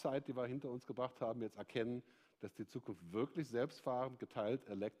Schlafzeit, die wir hinter uns gebracht haben, jetzt erkennen, dass die Zukunft wirklich selbstfahrend, geteilt,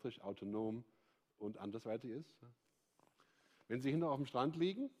 elektrisch, autonom und andersweitig ist. Wenn Sie hinten auf dem Strand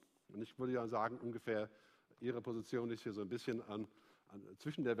liegen, und ich würde ja sagen, ungefähr Ihre Position ist hier so ein bisschen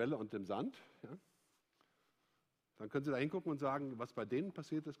zwischen der Welle und dem Sand, ja, dann können Sie da hingucken und sagen, was bei denen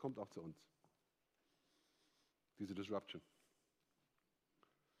passiert ist, kommt auch zu uns. Diese Disruption.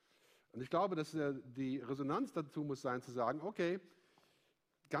 Und ich glaube, dass die Resonanz dazu muss sein, zu sagen, okay,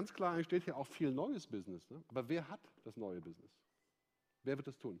 ganz klar entsteht hier auch viel neues Business. Ne? Aber wer hat das neue Business? Wer wird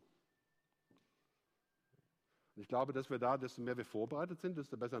das tun? Und ich glaube, dass wir da, desto mehr wir vorbereitet sind,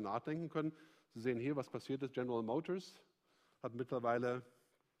 desto besser nachdenken können. Sie sehen hier, was passiert ist. General Motors hat mittlerweile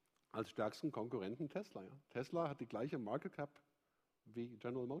als stärksten Konkurrenten Tesla. Ja? Tesla hat die gleiche Market Cap wie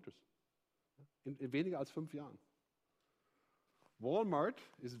General Motors. In weniger als 5 Jahren. Walmart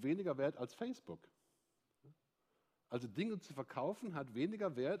ist weniger wert als Facebook. Also Dinge zu verkaufen hat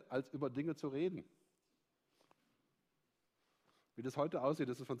weniger Wert, als über Dinge zu reden. Wie das heute aussieht,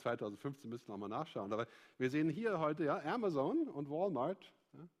 das ist von 2015, müssen wir nochmal nachschauen. Aber wir sehen hier heute ja, Amazon und Walmart.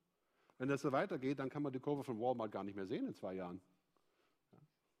 Ja. Wenn das so weitergeht, dann kann man die Kurve von Walmart gar nicht mehr sehen in 2 Jahren. Ja.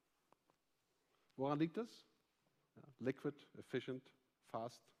 Woran liegt das? Ja. Liquid, efficient,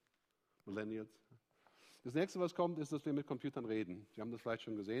 fast, Millennials. Das nächste, was kommt, ist, dass wir mit Computern reden. Sie haben das vielleicht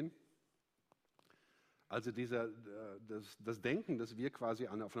schon gesehen. Also das Denken, dass wir quasi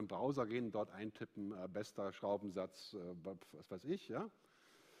auf einen Browser gehen, dort eintippen, bester Schraubensatz, was weiß ich, ja.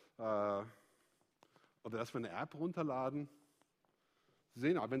 Oder dass wir eine App runterladen. Sie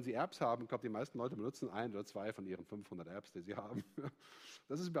sehen auch, wenn Sie Apps haben, ich glaube, die meisten Leute benutzen 1 oder 2 von Ihren 500 Apps, die Sie haben.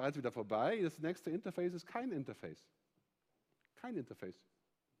 Das ist bereits wieder vorbei. Das nächste Interface ist kein Interface. Kein Interface.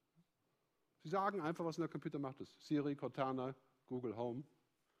 Sie sagen einfach, was der Computer macht. Das Siri, Cortana, Google Home.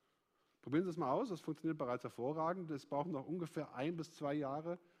 Probieren Sie es mal aus, das funktioniert bereits hervorragend. Es braucht noch ungefähr 1 bis 2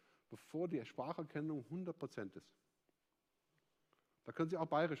 Jahre, bevor die Spracherkennung 100% ist. Da können Sie auch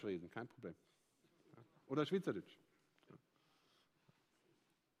Bayerisch reden, kein Problem. Oder Schweizerdeutsch.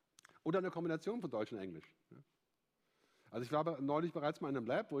 Oder eine Kombination von Deutsch und Englisch. Also ich war neulich bereits mal in einem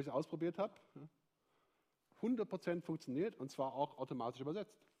Lab, wo ich es ausprobiert habe. 100% funktioniert und zwar auch automatisch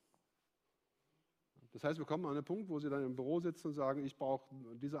übersetzt. Das heißt, wir kommen an einen Punkt, wo Sie dann im Büro sitzen und sagen, ich brauche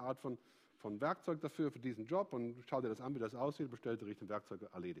diese Art von Werkzeug dafür, für diesen Job und schau dir das an, wie das aussieht, bestellt die richtigen Werkzeuge,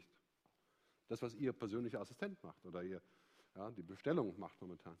 erledigt. Das, was Ihr persönlicher Assistent macht oder die Bestellung macht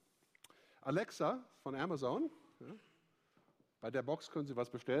momentan. Alexa von Amazon, bei der Box können Sie was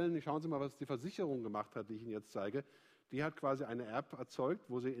bestellen. Schauen Sie mal, was die Versicherung gemacht hat, die ich Ihnen jetzt zeige. Die hat quasi eine App erzeugt,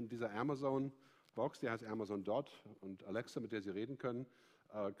 wo Sie in dieser Amazon-Box, die heißt Amazon Dot und Alexa, mit der Sie reden können,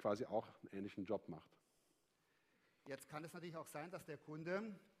 quasi auch einen ähnlichen Job macht. Jetzt kann es natürlich auch sein, dass der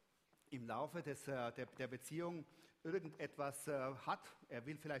Kunde im Laufe der Beziehung irgendetwas hat. Er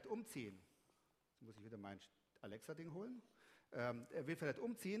will vielleicht umziehen. Jetzt muss ich wieder mein Alexa-Ding holen. Er will vielleicht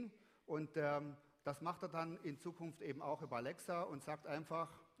umziehen und das macht er dann in Zukunft eben auch über Alexa und sagt einfach,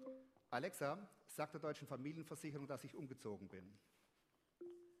 Alexa, sag der deutschen Familienversicherung, dass ich umgezogen bin.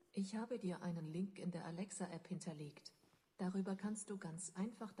 Ich habe dir einen Link in der Alexa-App hinterlegt. Darüber kannst du ganz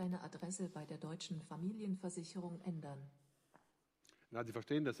einfach deine Adresse bei der deutschen Familienversicherung ändern. Na, Sie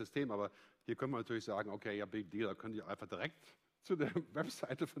verstehen das System, aber hier können wir natürlich sagen, okay, ja, Big Deal, da können Sie einfach direkt zu der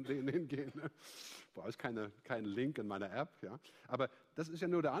Webseite von denen hingehen. Ne? Brauche ich keinen Link in meiner App. Ja? Aber das ist ja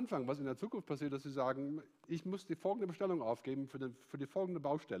nur der Anfang. Was in der Zukunft passiert, dass Sie sagen, ich muss die folgende Bestellung aufgeben für die folgende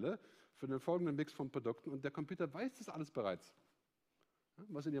Baustelle, für den folgenden Mix von Produkten und der Computer weiß das alles bereits,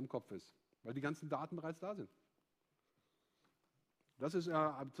 was in Ihrem Kopf ist, weil die ganzen Daten bereits da sind. Das ist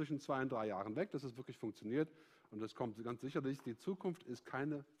ja zwischen 2 und 3 Jahren weg, dass es wirklich funktioniert und das kommt ganz sicherlich. Die Zukunft ist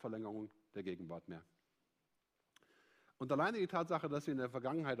keine Verlängerung der Gegenwart mehr. Und alleine die Tatsache, dass Sie in der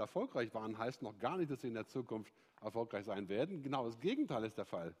Vergangenheit erfolgreich waren, heißt noch gar nicht, dass Sie in der Zukunft erfolgreich sein werden. Genau das Gegenteil ist der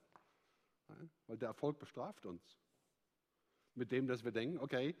Fall. Weil der Erfolg bestraft uns. Mit dem, dass wir denken,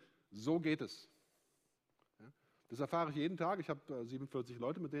 okay, so geht es. Das erfahre ich jeden Tag. Ich habe 47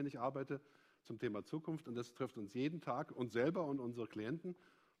 Leute, mit denen ich arbeite zum Thema Zukunft und das trifft uns jeden Tag, uns selber und unsere Klienten,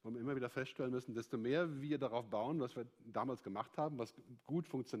 wo wir immer wieder feststellen müssen, desto mehr wir darauf bauen, was wir damals gemacht haben, was gut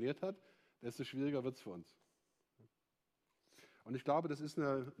funktioniert hat, desto schwieriger wird es für uns. Und ich glaube, das ist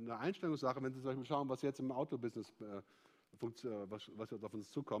eine Einstellungssache, wenn Sie zum Beispiel schauen, was jetzt im Autobusiness was jetzt auf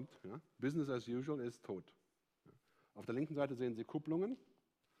uns zukommt. Ja? Business as usual ist tot. Auf der linken Seite sehen Sie Kupplungen.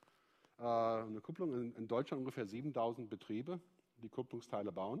 Eine Kupplung in Deutschland ungefähr 7.000 Betriebe, die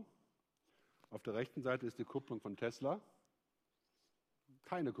Kupplungsteile bauen. Auf der rechten Seite ist die Kupplung von Tesla.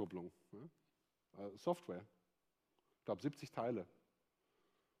 Keine Kupplung. Ja? Software. Ich glaube 70 Teile,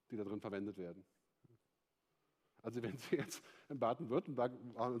 die da drin verwendet werden. Also wenn Sie jetzt in Baden-Württemberg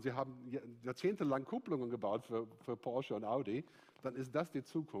waren, Sie haben jahrzehntelang Kupplungen gebaut für Porsche und Audi, dann ist das die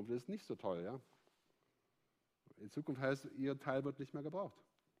Zukunft. Das ist nicht so toll. Ja? In Zukunft heißt, Ihr Teil wird nicht mehr gebraucht.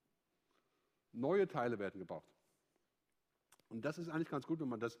 Neue Teile werden gebraucht. Und das ist eigentlich ganz gut, wenn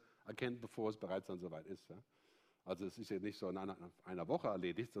man das erkennt, bevor es bereits dann soweit ist. Ja? Also es ist ja nicht so in einer Woche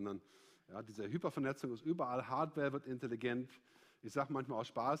erledigt, sondern ja, diese Hypervernetzung ist überall, Hardware wird intelligent. Ich sage manchmal aus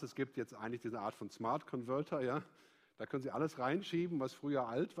Spaß, es gibt jetzt eigentlich diese Art von Smart Converter. Ja? Da können Sie alles reinschieben, was früher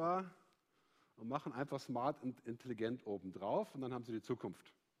alt war und machen einfach smart und intelligent obendrauf und dann haben Sie die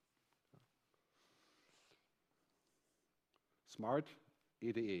Zukunft. Smart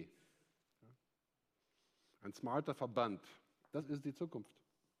EDE. Ein smarter Verband. Das ist die Zukunft.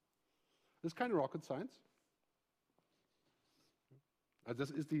 Das ist keine Rocket Science. Also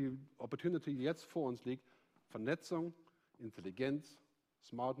das ist die Opportunity, die jetzt vor uns liegt. Vernetzung, Intelligenz,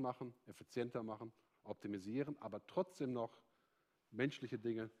 smart machen, effizienter machen, optimisieren, aber trotzdem noch menschliche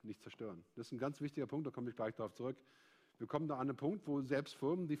Dinge nicht zerstören. Das ist ein ganz wichtiger Punkt, da komme ich gleich darauf zurück. Wir kommen da an einen Punkt, wo selbst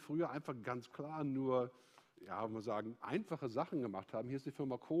Firmen, die früher einfach ganz klar nur, ja, man sagen, einfache Sachen gemacht haben, hier ist die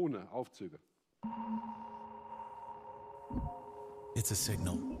Firma Kone, Aufzüge. It's a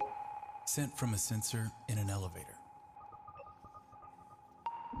signal sent from a sensor in an elevator.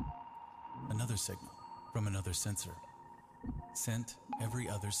 Another signal from another sensor, sent every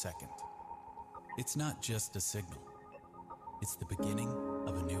other second. It's not just a signal. It's the beginning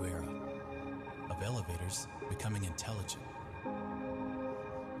of a new era, of elevators becoming intelligent.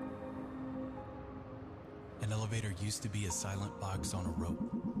 An elevator used to be a silent box on a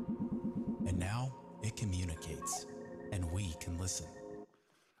rope, and now it communicates, and we can listen.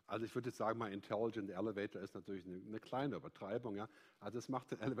 Also ich würde jetzt sagen, mal Intelligent Elevator ist natürlich eine kleine Übertreibung. Ja? Also es macht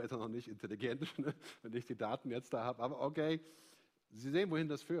den Elevator noch nicht intelligent, ne? Wenn ich die Daten jetzt da habe. Aber okay, Sie sehen, wohin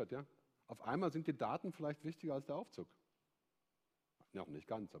das führt. Ja? Auf einmal sind die Daten vielleicht wichtiger als der Aufzug. Ja, nicht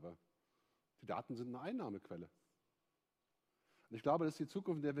ganz, aber die Daten sind eine Einnahmequelle. Und ich glaube, das ist die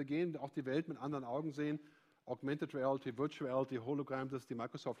Zukunft, in der wir gehen, auch die Welt mit anderen Augen sehen. Augmented Reality, Virtual Reality, Hologram, das ist die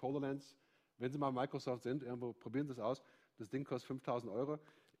Microsoft HoloLens. Wenn Sie mal Microsoft sind, irgendwo probieren Sie es aus. Das Ding kostet 5.000 Euro.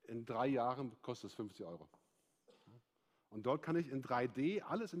 In 3 Jahren kostet es 50 Euro. Und dort kann ich in 3D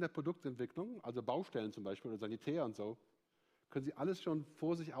alles in der Produktentwicklung, also Baustellen zum Beispiel oder Sanitär und so, können Sie alles schon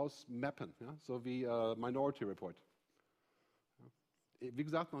vor sich aus mappen, ja? So wie Minority Report. Ja. Wie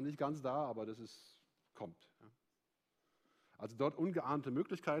gesagt, noch nicht ganz da, aber kommt. Ja. Also dort ungeahnte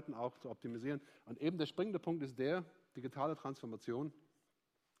Möglichkeiten auch zu optimisieren. Und eben der springende Punkt ist digitale Transformation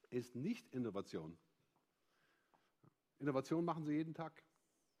ist nicht Innovation. Innovation machen Sie jeden Tag.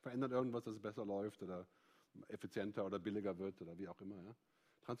 Verändern irgendwas, dass es besser läuft oder effizienter oder billiger wird oder wie auch immer. Ja.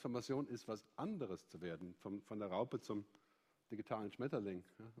 Transformation ist, was anderes zu werden, von der Raupe zum digitalen Schmetterling.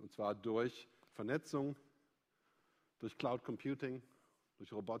 Ja. Und zwar durch Vernetzung, durch Cloud Computing,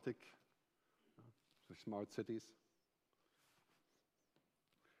 durch Robotik, ja, durch Smart Cities.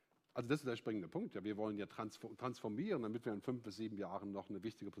 Also das ist der springende Punkt. Ja, wir wollen ja transformieren, damit wir in 5 bis 7 Jahren noch eine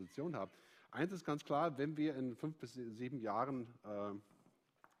wichtige Position haben. Eins ist ganz klar, wenn wir in 5 bis 7 Jahren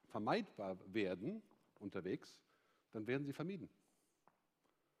vermeidbar werden unterwegs, dann werden sie vermieden.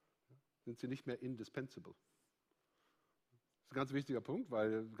 Sind sie nicht mehr indispensable. Das ist ein ganz wichtiger Punkt,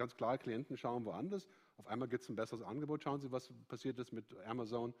 weil ganz klar Klienten schauen woanders. Auf einmal gibt es ein besseres Angebot. Schauen Sie, was passiert ist mit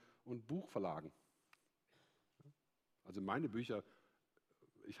Amazon und Buchverlagen. Also meine Bücher,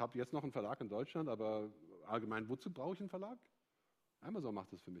 ich habe jetzt noch einen Verlag in Deutschland, aber allgemein, wozu brauche ich einen Verlag? Amazon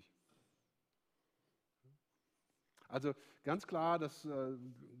macht das für mich. Also ganz klar, das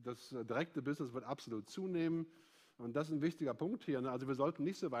direkte Business wird absolut zunehmen. Und das ist ein wichtiger Punkt hier. Also wir sollten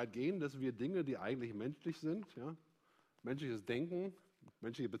nicht so weit gehen, dass wir Dinge, die eigentlich menschlich sind, ja, menschliches Denken,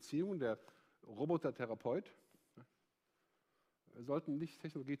 menschliche Beziehungen, der Robotertherapeut, ja, wir sollten nicht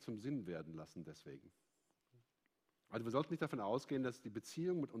Technologie zum Sinn werden lassen deswegen. Also wir sollten nicht davon ausgehen, dass die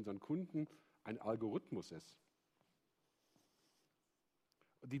Beziehung mit unseren Kunden ein Algorithmus ist.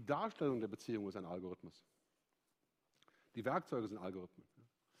 Die Darstellung der Beziehung ist ein Algorithmus. Die Werkzeuge sind Algorithmen.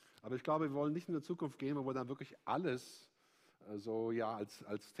 Aber ich glaube, wir wollen nicht in eine Zukunft gehen, wo wir dann wirklich alles so ja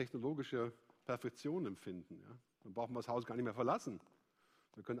als technologische Perfektion empfinden. Ja. Dann brauchen wir das Haus gar nicht mehr verlassen.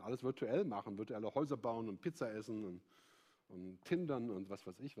 Wir können alles virtuell machen, virtuelle Häuser bauen und Pizza essen und Tindern und was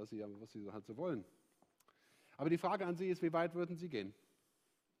weiß ich, was sie halt so wollen. Aber die Frage an Sie ist, wie weit würden Sie gehen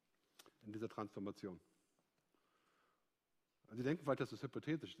in dieser Transformation? Also Sie denken vielleicht, das ist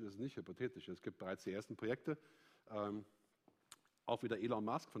hypothetisch. Das ist nicht hypothetisch. Es gibt bereits die ersten Projekte. Auch wieder Elon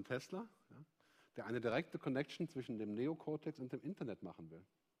Musk von Tesla, ja, der eine direkte Connection zwischen dem Neokortex und dem Internet machen will.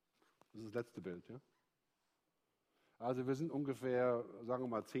 Das ist das letzte Bild. Ja. Also wir sind ungefähr, sagen wir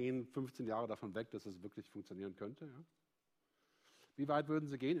mal, 10, 15 Jahre davon weg, dass es wirklich funktionieren könnte. Ja. Wie weit würden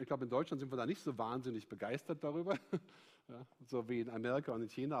Sie gehen? Ich glaube, in Deutschland sind wir da nicht so wahnsinnig begeistert darüber, ja, so wie in Amerika und in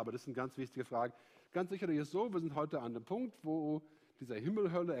China, aber das sind ganz wichtige Fragen. Ganz sicherlich ist es so, wir sind heute an dem Punkt, wo dieser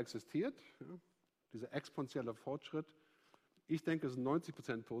Himmel-Hölle existiert, ja, dieser exponentielle Fortschritt. Ich denke, es sind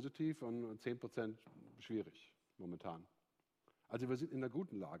 90% positiv und 10% schwierig momentan. Also wir sind in einer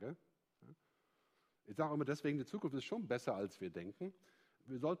guten Lage. Ich sage immer deswegen, die Zukunft ist schon besser, als wir denken.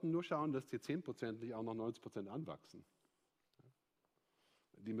 Wir sollten nur schauen, dass die 10% nicht auch noch 90% anwachsen.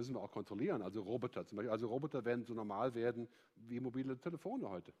 Die müssen wir auch kontrollieren. Also Roboter zum Beispiel. Also Roboter werden so normal werden wie mobile Telefone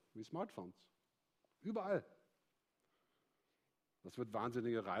heute, wie Smartphones. Überall. Das wird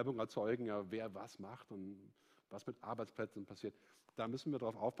wahnsinnige Reibung erzeugen, ja, wer was macht und was mit Arbeitsplätzen passiert. Da müssen wir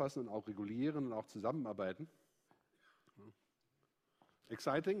darauf aufpassen und auch regulieren und auch zusammenarbeiten.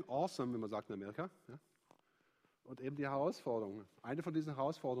 Exciting, awesome, wie man sagt in Amerika. Ja. Und eben die Herausforderung. Eine von diesen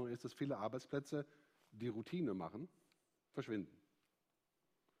Herausforderungen ist, dass viele Arbeitsplätze, die Routine machen, verschwinden.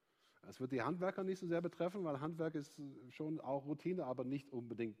 Das wird die Handwerker nicht so sehr betreffen, weil Handwerk ist schon auch Routine, aber nicht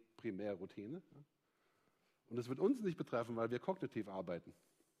unbedingt primär Routine. Und es wird uns nicht betreffen, weil wir kognitiv arbeiten.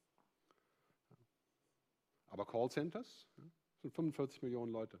 Aber Callcenters sind 45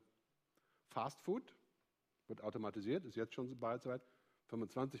 Millionen Leute. Fast Food wird automatisiert, ist jetzt schon bereits soweit,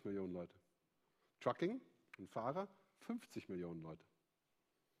 25 Millionen Leute. Trucking und Fahrer, 50 Millionen Leute.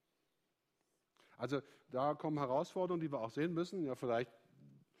 Also da kommen Herausforderungen, die wir auch sehen müssen. Ja, vielleicht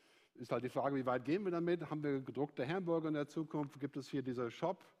ist halt die Frage, wie weit gehen wir damit? Haben wir gedruckte Hamburger in der Zukunft? Gibt es hier dieser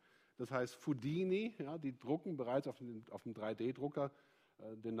Shop, das heißt Foodini, ja, die drucken bereits auf dem 3D-Drucker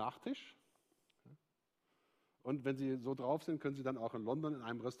den Nachtisch. Und wenn Sie so drauf sind, können Sie dann auch in London in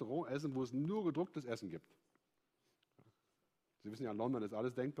einem Restaurant essen, wo es nur gedrucktes Essen gibt. Sie wissen ja, in London ist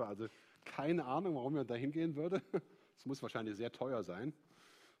alles denkbar. Also keine Ahnung, warum man da hingehen würde. Es muss wahrscheinlich sehr teuer sein.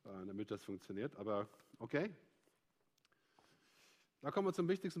 damit das funktioniert. Aber okay. Da kommen wir zum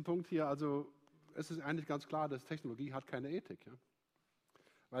wichtigsten Punkt hier. Also es ist eigentlich ganz klar, dass Technologie hat keine Ethik. Ja?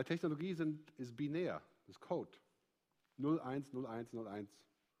 Weil Technologie ist binär, ist Code. 0, 1, 0, 1, 0, 1.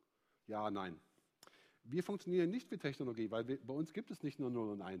 Ja, nein. Wir funktionieren nicht wie Technologie, weil bei uns gibt es nicht nur 0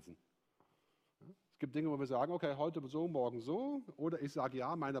 und 1. Ja? Es gibt Dinge, wo wir sagen, okay, heute so, morgen so. Oder ich sage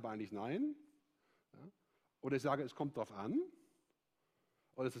ja, meine aber eigentlich nein. Ja? Oder ich sage, es kommt drauf an.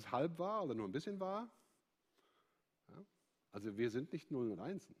 Oder es ist halb wahr oder nur ein bisschen wahr. Ja? Also wir sind nicht 0 und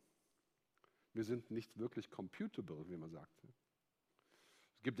 1. Wir sind nicht wirklich computable, wie man sagt.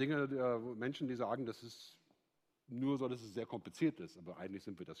 Es gibt Dinge, Menschen, die sagen, das ist nur so, dass es sehr kompliziert ist, aber eigentlich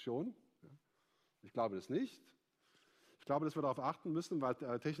sind wir das schon. Ich glaube das nicht. Ich glaube, dass wir darauf achten müssen, weil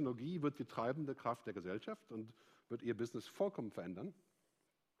Technologie wird die treibende Kraft der Gesellschaft und wird ihr Business vollkommen verändern.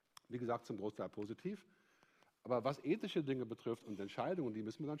 Wie gesagt, zum Großteil positiv. Aber was ethische Dinge betrifft und Entscheidungen, die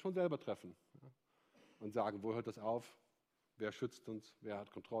müssen wir dann schon selber treffen. Und sagen, wo hört das auf? Wer schützt uns? Wer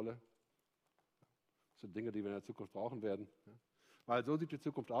hat Kontrolle? Das sind Dinge, die wir in der Zukunft brauchen werden. Weil so sieht die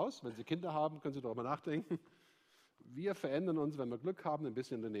Zukunft aus. Wenn Sie Kinder haben, können Sie darüber nachdenken. Wir verändern uns, wenn wir Glück haben, ein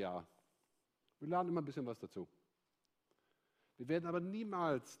bisschen linear. Wir lernen immer ein bisschen was dazu. Wir werden aber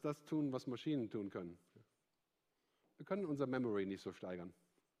niemals das tun, was Maschinen tun können. Wir können unser Memory nicht so steigern.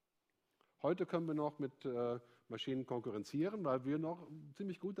 Heute können wir noch mit Maschinen konkurrenzieren, weil wir noch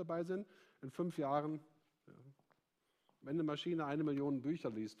ziemlich gut dabei sind. In 5 Jahren, wenn eine Maschine 1 Million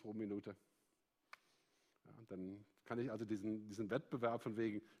Bücher liest pro Minute, ja, dann kann ich also diesen Wettbewerb von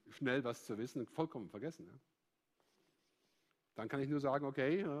wegen schnell was zu wissen vollkommen vergessen. Ja. Dann kann ich nur sagen,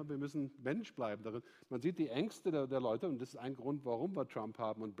 okay, wir müssen Mensch bleiben darin. Man sieht die Ängste der Leute und das ist ein Grund, warum wir Trump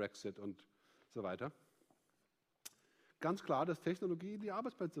haben und Brexit und so weiter. Ganz klar, dass Technologie die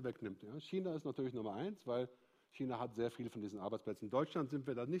Arbeitsplätze wegnimmt. Ja. China ist natürlich Nummer 1, weil China hat sehr viele von diesen Arbeitsplätzen. In Deutschland sind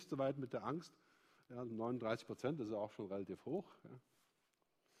wir da nicht so weit mit der Angst. Ja, 39%, das ist auch schon relativ hoch. Ja.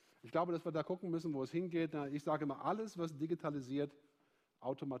 Ich glaube, dass wir da gucken müssen, wo es hingeht. Ich sage immer, alles, was digitalisiert,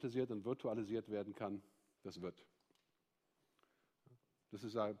 automatisiert und virtualisiert werden kann, das wird. Das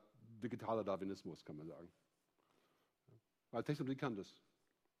ist ein digitaler Darwinismus, kann man sagen. Weil Technologie kann das.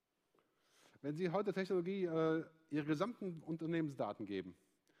 Wenn Sie heute Technologie Ihre gesamten Unternehmensdaten geben,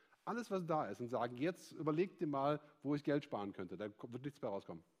 alles, was da ist, und sagen, jetzt überlegt ihr mal, wo ich Geld sparen könnte, da wird nichts mehr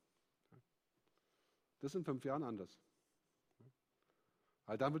rauskommen. Das ist in 5 Jahren anders.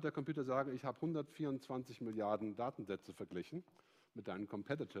 Weil dann wird der Computer sagen, ich habe 124 Milliarden Datensätze verglichen mit deinen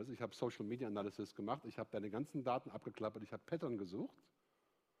Competitors, ich habe Social Media Analysis gemacht, ich habe deine ganzen Daten abgeklappert, ich habe Pattern gesucht,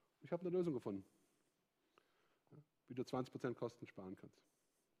 ich habe eine Lösung gefunden, wie du 20% Kosten sparen kannst.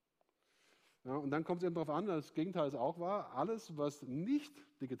 Ja, und dann kommt es eben darauf an, das Gegenteil ist auch wahr, alles, was nicht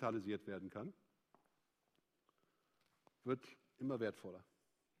digitalisiert werden kann, wird immer wertvoller.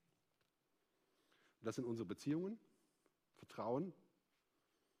 Das sind unsere Beziehungen, Vertrauen,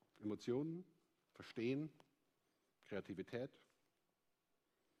 Emotionen, Verstehen, Kreativität.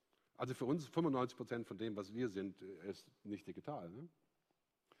 Also für uns 95% von dem, was wir sind, ist nicht digital. Ne?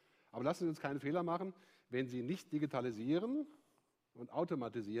 Aber lassen Sie uns keinen Fehler machen, wenn Sie nicht digitalisieren und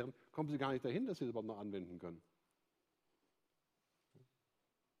automatisieren, kommen Sie gar nicht dahin, dass Sie es überhaupt noch anwenden können.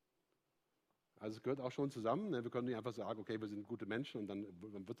 Also es gehört auch schon zusammen. Ne? Wir können nicht einfach sagen, okay, wir sind gute Menschen und dann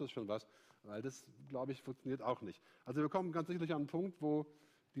wird das schon was, weil das, glaube ich, funktioniert auch nicht. Also wir kommen ganz sicherlich an einen Punkt, wo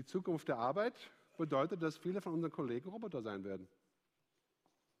die Zukunft der Arbeit bedeutet, dass viele von unseren Kollegen Roboter sein werden.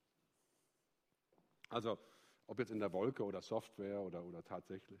 Also ob jetzt in der Wolke oder Software oder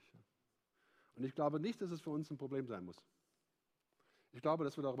tatsächlich. Und ich glaube nicht, dass es für uns ein Problem sein muss. Ich glaube,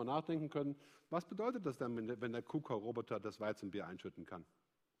 dass wir darüber nachdenken können, was bedeutet das dann, wenn der KUKA-Roboter das Weizenbier einschütten kann?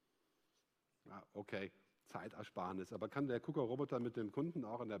 Ja, okay, Zeitersparnis. Aber kann der KUKA-Roboter mit dem Kunden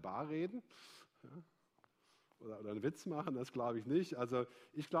auch in der Bar reden? Ja. Oder einen Witz machen? Das glaube ich nicht. Also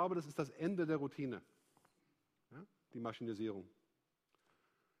ich glaube, das ist das Ende der Routine, ja? Die Maschinisierung.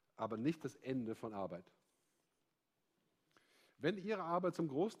 Aber nicht das Ende von Arbeit. Wenn Ihre Arbeit zum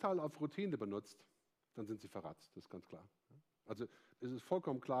Großteil auf Routine benutzt, dann sind Sie verratzt, das ist ganz klar. Also es ist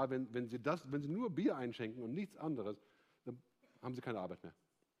vollkommen klar, wenn Sie nur Bier einschenken und nichts anderes, dann haben Sie keine Arbeit mehr.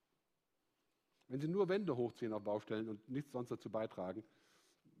 Wenn Sie nur Wände hochziehen auf Baustellen und nichts sonst dazu beitragen,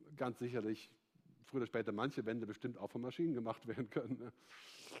 ganz sicherlich früher oder später manche Wände bestimmt auch von Maschinen gemacht werden können. Ne?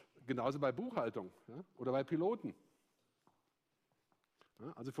 Genauso bei Buchhaltung, ja? Oder bei Piloten.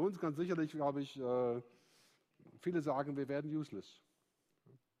 Ja? Also für uns ganz sicherlich, glaube ich, viele sagen, wir werden useless.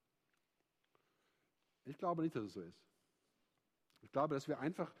 Ich glaube nicht, dass es so ist. Ich glaube, dass wir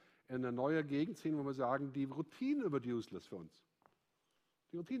einfach in eine neue Gegend ziehen, wo wir sagen, die Routine wird useless für uns.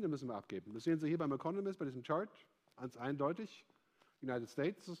 Die Routine müssen wir abgeben. Das sehen Sie hier beim Economist, bei diesem Chart, ganz eindeutig. United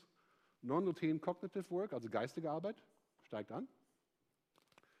States, Non-Routine Cognitive Work, also geistige Arbeit, steigt an.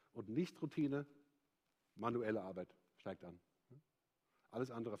 Und Nicht-Routine, manuelle Arbeit, steigt an.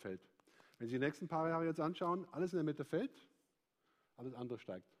 Alles andere fällt. Wenn Sie die nächsten paar Jahre jetzt anschauen, alles in der Mitte fällt, alles andere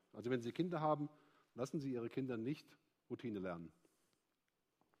steigt. Also wenn Sie Kinder haben, lassen Sie Ihre Kinder nicht Routine lernen.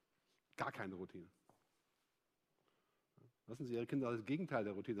 Gar keine Routine. Lassen Sie Ihre Kinder das Gegenteil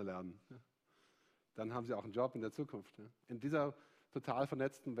der Routine lernen. Dann haben Sie auch einen Job in der Zukunft. In dieser total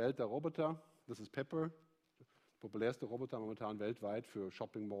vernetzten Welt der Roboter, das ist Pepper, der populärste Roboter momentan weltweit für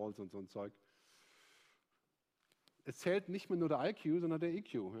Shopping Malls und so ein Zeug. Es zählt nicht mehr nur der IQ, sondern der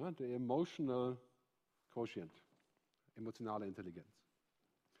EQ, ja, der Emotional Quotient, emotionale Intelligenz.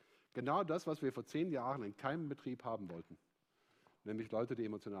 Genau das, was wir vor 10 Jahren in keinem Betrieb haben wollten, nämlich Leute, die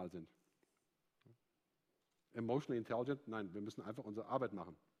emotional sind. Emotionally intelligent, nein, wir müssen einfach unsere Arbeit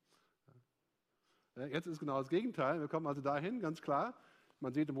machen. Jetzt ist genau das Gegenteil. Wir kommen also dahin, ganz klar.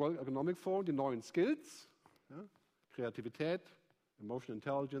 Man sieht im World Economic Forum die neuen Skills, ja, Kreativität, Emotional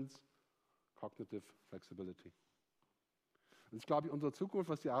Intelligence, Cognitive Flexibility. Und ich glaube, unsere Zukunft,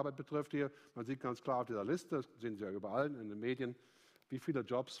 was die Arbeit betrifft, hier, man sieht ganz klar auf dieser Liste, das sehen Sie ja überall in den Medien, wie viele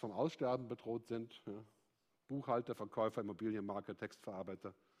Jobs vom Aussterben bedroht sind. Ja. Buchhalter, Verkäufer, Immobilienmakler,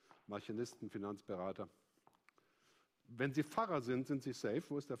 Textverarbeiter, Maschinisten, Finanzberater. Wenn Sie Pfarrer sind, sind Sie safe.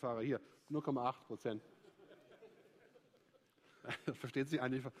 Wo ist der Pfarrer? Hier, 0,8%. Das versteht sich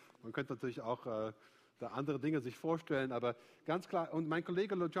eigentlich. Man könnte natürlich auch da andere Dinge sich vorstellen, aber ganz klar, und mein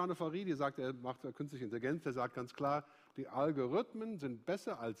Kollege Luciano Faridi sagt, er macht künstliche Intelligenz, der sagt ganz klar, die Algorithmen sind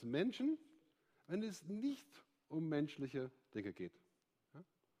besser als Menschen, wenn es nicht um menschliche Dinge geht. Ja?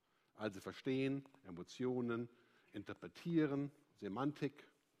 Also verstehen, Emotionen, interpretieren, Semantik.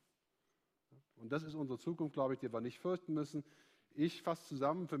 Und das ist unsere Zukunft, glaube ich, die wir nicht fürchten müssen. Ich fasse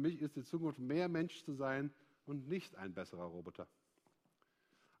zusammen, für mich ist die Zukunft, mehr Mensch zu sein und nicht ein besserer Roboter.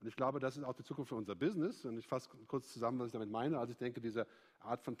 Und ich glaube, das ist auch die Zukunft für unser Business. Und ich fasse kurz zusammen, was ich damit meine. Also ich denke, diese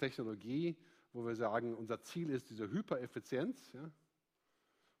Art von Technologie, wo wir sagen, unser Ziel ist diese Hypereffizienz, ja,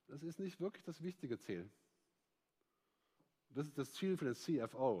 das ist nicht wirklich das wichtige Ziel. Das ist das Ziel für den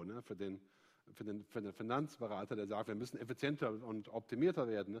CFO, ne, für den Finanzberater, der sagt, wir müssen effizienter und optimierter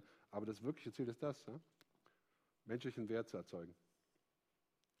werden. Ne? Aber das wirkliche Ziel ist das, ja? Menschlichen Wert zu erzeugen.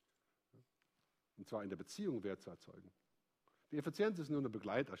 Und zwar in der Beziehung Wert zu erzeugen. Die Effizienz ist nur eine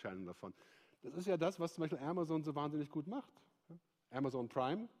Begleiterscheinung davon. Das ist ja das, was zum Beispiel Amazon so wahnsinnig gut macht. Ja? Amazon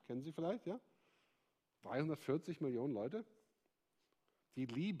Prime, kennen Sie vielleicht, ja? 340 Millionen Leute, die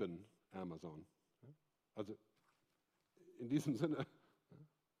lieben Amazon. Ja? Also in diesem Sinne,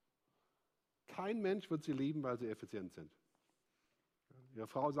 kein Mensch wird sie lieben, weil sie effizient sind. Ihre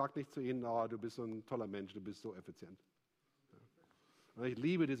Frau sagt nicht zu ihnen, oh, du bist so ein toller Mensch, du bist so effizient. Und ich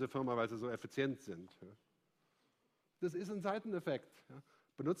liebe diese Firma, weil sie so effizient sind. Das ist ein Seiteneffekt.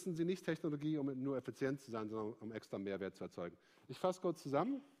 Benutzen Sie nicht Technologie, um nur effizient zu sein, sondern um extra Mehrwert zu erzeugen. Ich fasse kurz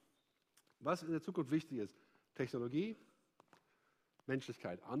zusammen, was in der Zukunft wichtig ist. Technologie,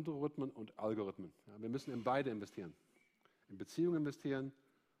 Menschlichkeit, Algorithmen und Algorithmen. Wir müssen in beide investieren. In Beziehungen investieren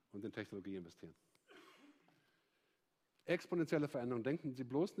und in Technologie investieren. Exponentielle Veränderung. Denken Sie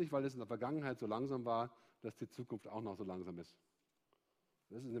bloß nicht, weil es in der Vergangenheit so langsam war, dass die Zukunft auch noch so langsam ist.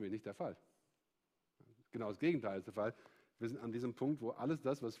 Das ist nämlich nicht der Fall. Genau das Gegenteil ist der Fall. Wir sind an diesem Punkt, wo alles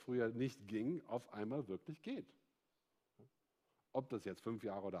das, was früher nicht ging, auf einmal wirklich geht. Ob das jetzt 5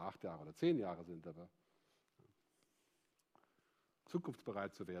 Jahre oder 8 Jahre oder 10 Jahre sind, aber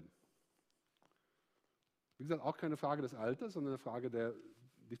zukunftsbereit zu werden. Wie gesagt, auch keine Frage des Alters, sondern eine Frage,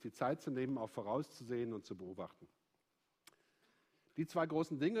 sich die Zeit zu nehmen, auch vorauszusehen und zu beobachten. Die 2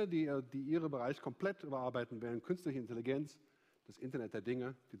 großen Dinge, die Ihren Bereich komplett überarbeiten werden, künstliche Intelligenz, das Internet der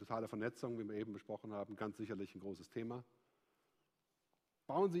Dinge, die totale Vernetzung, wie wir eben besprochen haben, ganz sicherlich ein großes Thema.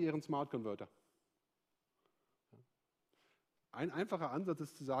 Bauen Sie Ihren Smart Converter. Ein einfacher Ansatz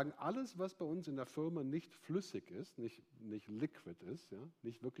ist zu sagen, alles, was bei uns in der Firma nicht flüssig ist, nicht liquid ist, ja,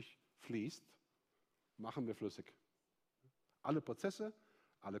 nicht wirklich fließt, machen wir flüssig. Alle Prozesse,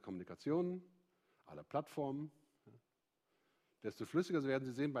 alle Kommunikationen, alle Plattformen. Ja. Desto flüssiger werden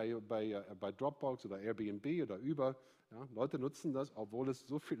Sie sehen bei Dropbox oder Airbnb oder Uber. Ja, Leute nutzen das, obwohl es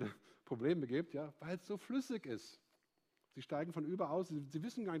so viele Probleme gibt, ja, weil es so flüssig ist. Sie steigen von Uber aus, Sie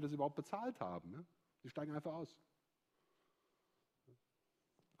wissen gar nicht, dass Sie überhaupt bezahlt haben. Ja. Sie steigen einfach aus.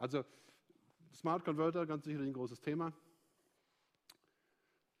 Also Smart Converter, ganz sicherlich ein großes Thema.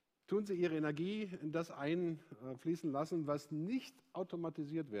 Tun Sie Ihre Energie in das einfließen lassen, was nicht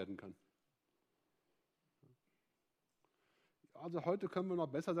automatisiert werden kann. Also heute können wir noch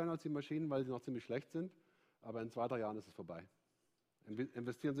besser sein als die Maschinen, weil sie noch ziemlich schlecht sind, aber in 2, 3 Jahren ist es vorbei.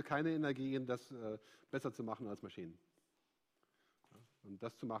 Investieren Sie keine Energie in das besser zu machen als Maschinen. und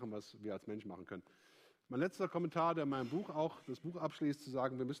das zu machen, was wir als Mensch machen können. Mein letzter Kommentar, der mein Buch auch das Buch abschließt, zu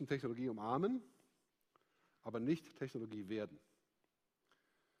sagen, wir müssen Technologie umarmen, aber nicht Technologie werden.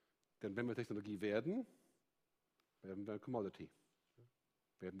 Denn wenn wir Technologie werden, werden wir Commodity.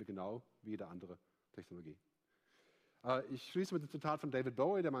 Werden wir genau wie jede andere Technologie. Ich schließe mit dem Zitat von David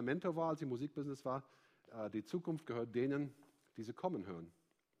Bowie, der mein Mentor war, als ich im Musikbusiness war. Die Zukunft gehört denen, die sie kommen hören.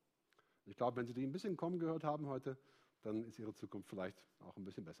 Ich glaube, wenn Sie die ein bisschen kommen gehört haben heute, dann ist Ihre Zukunft vielleicht auch ein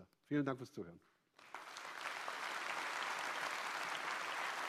bisschen besser. Vielen Dank fürs Zuhören.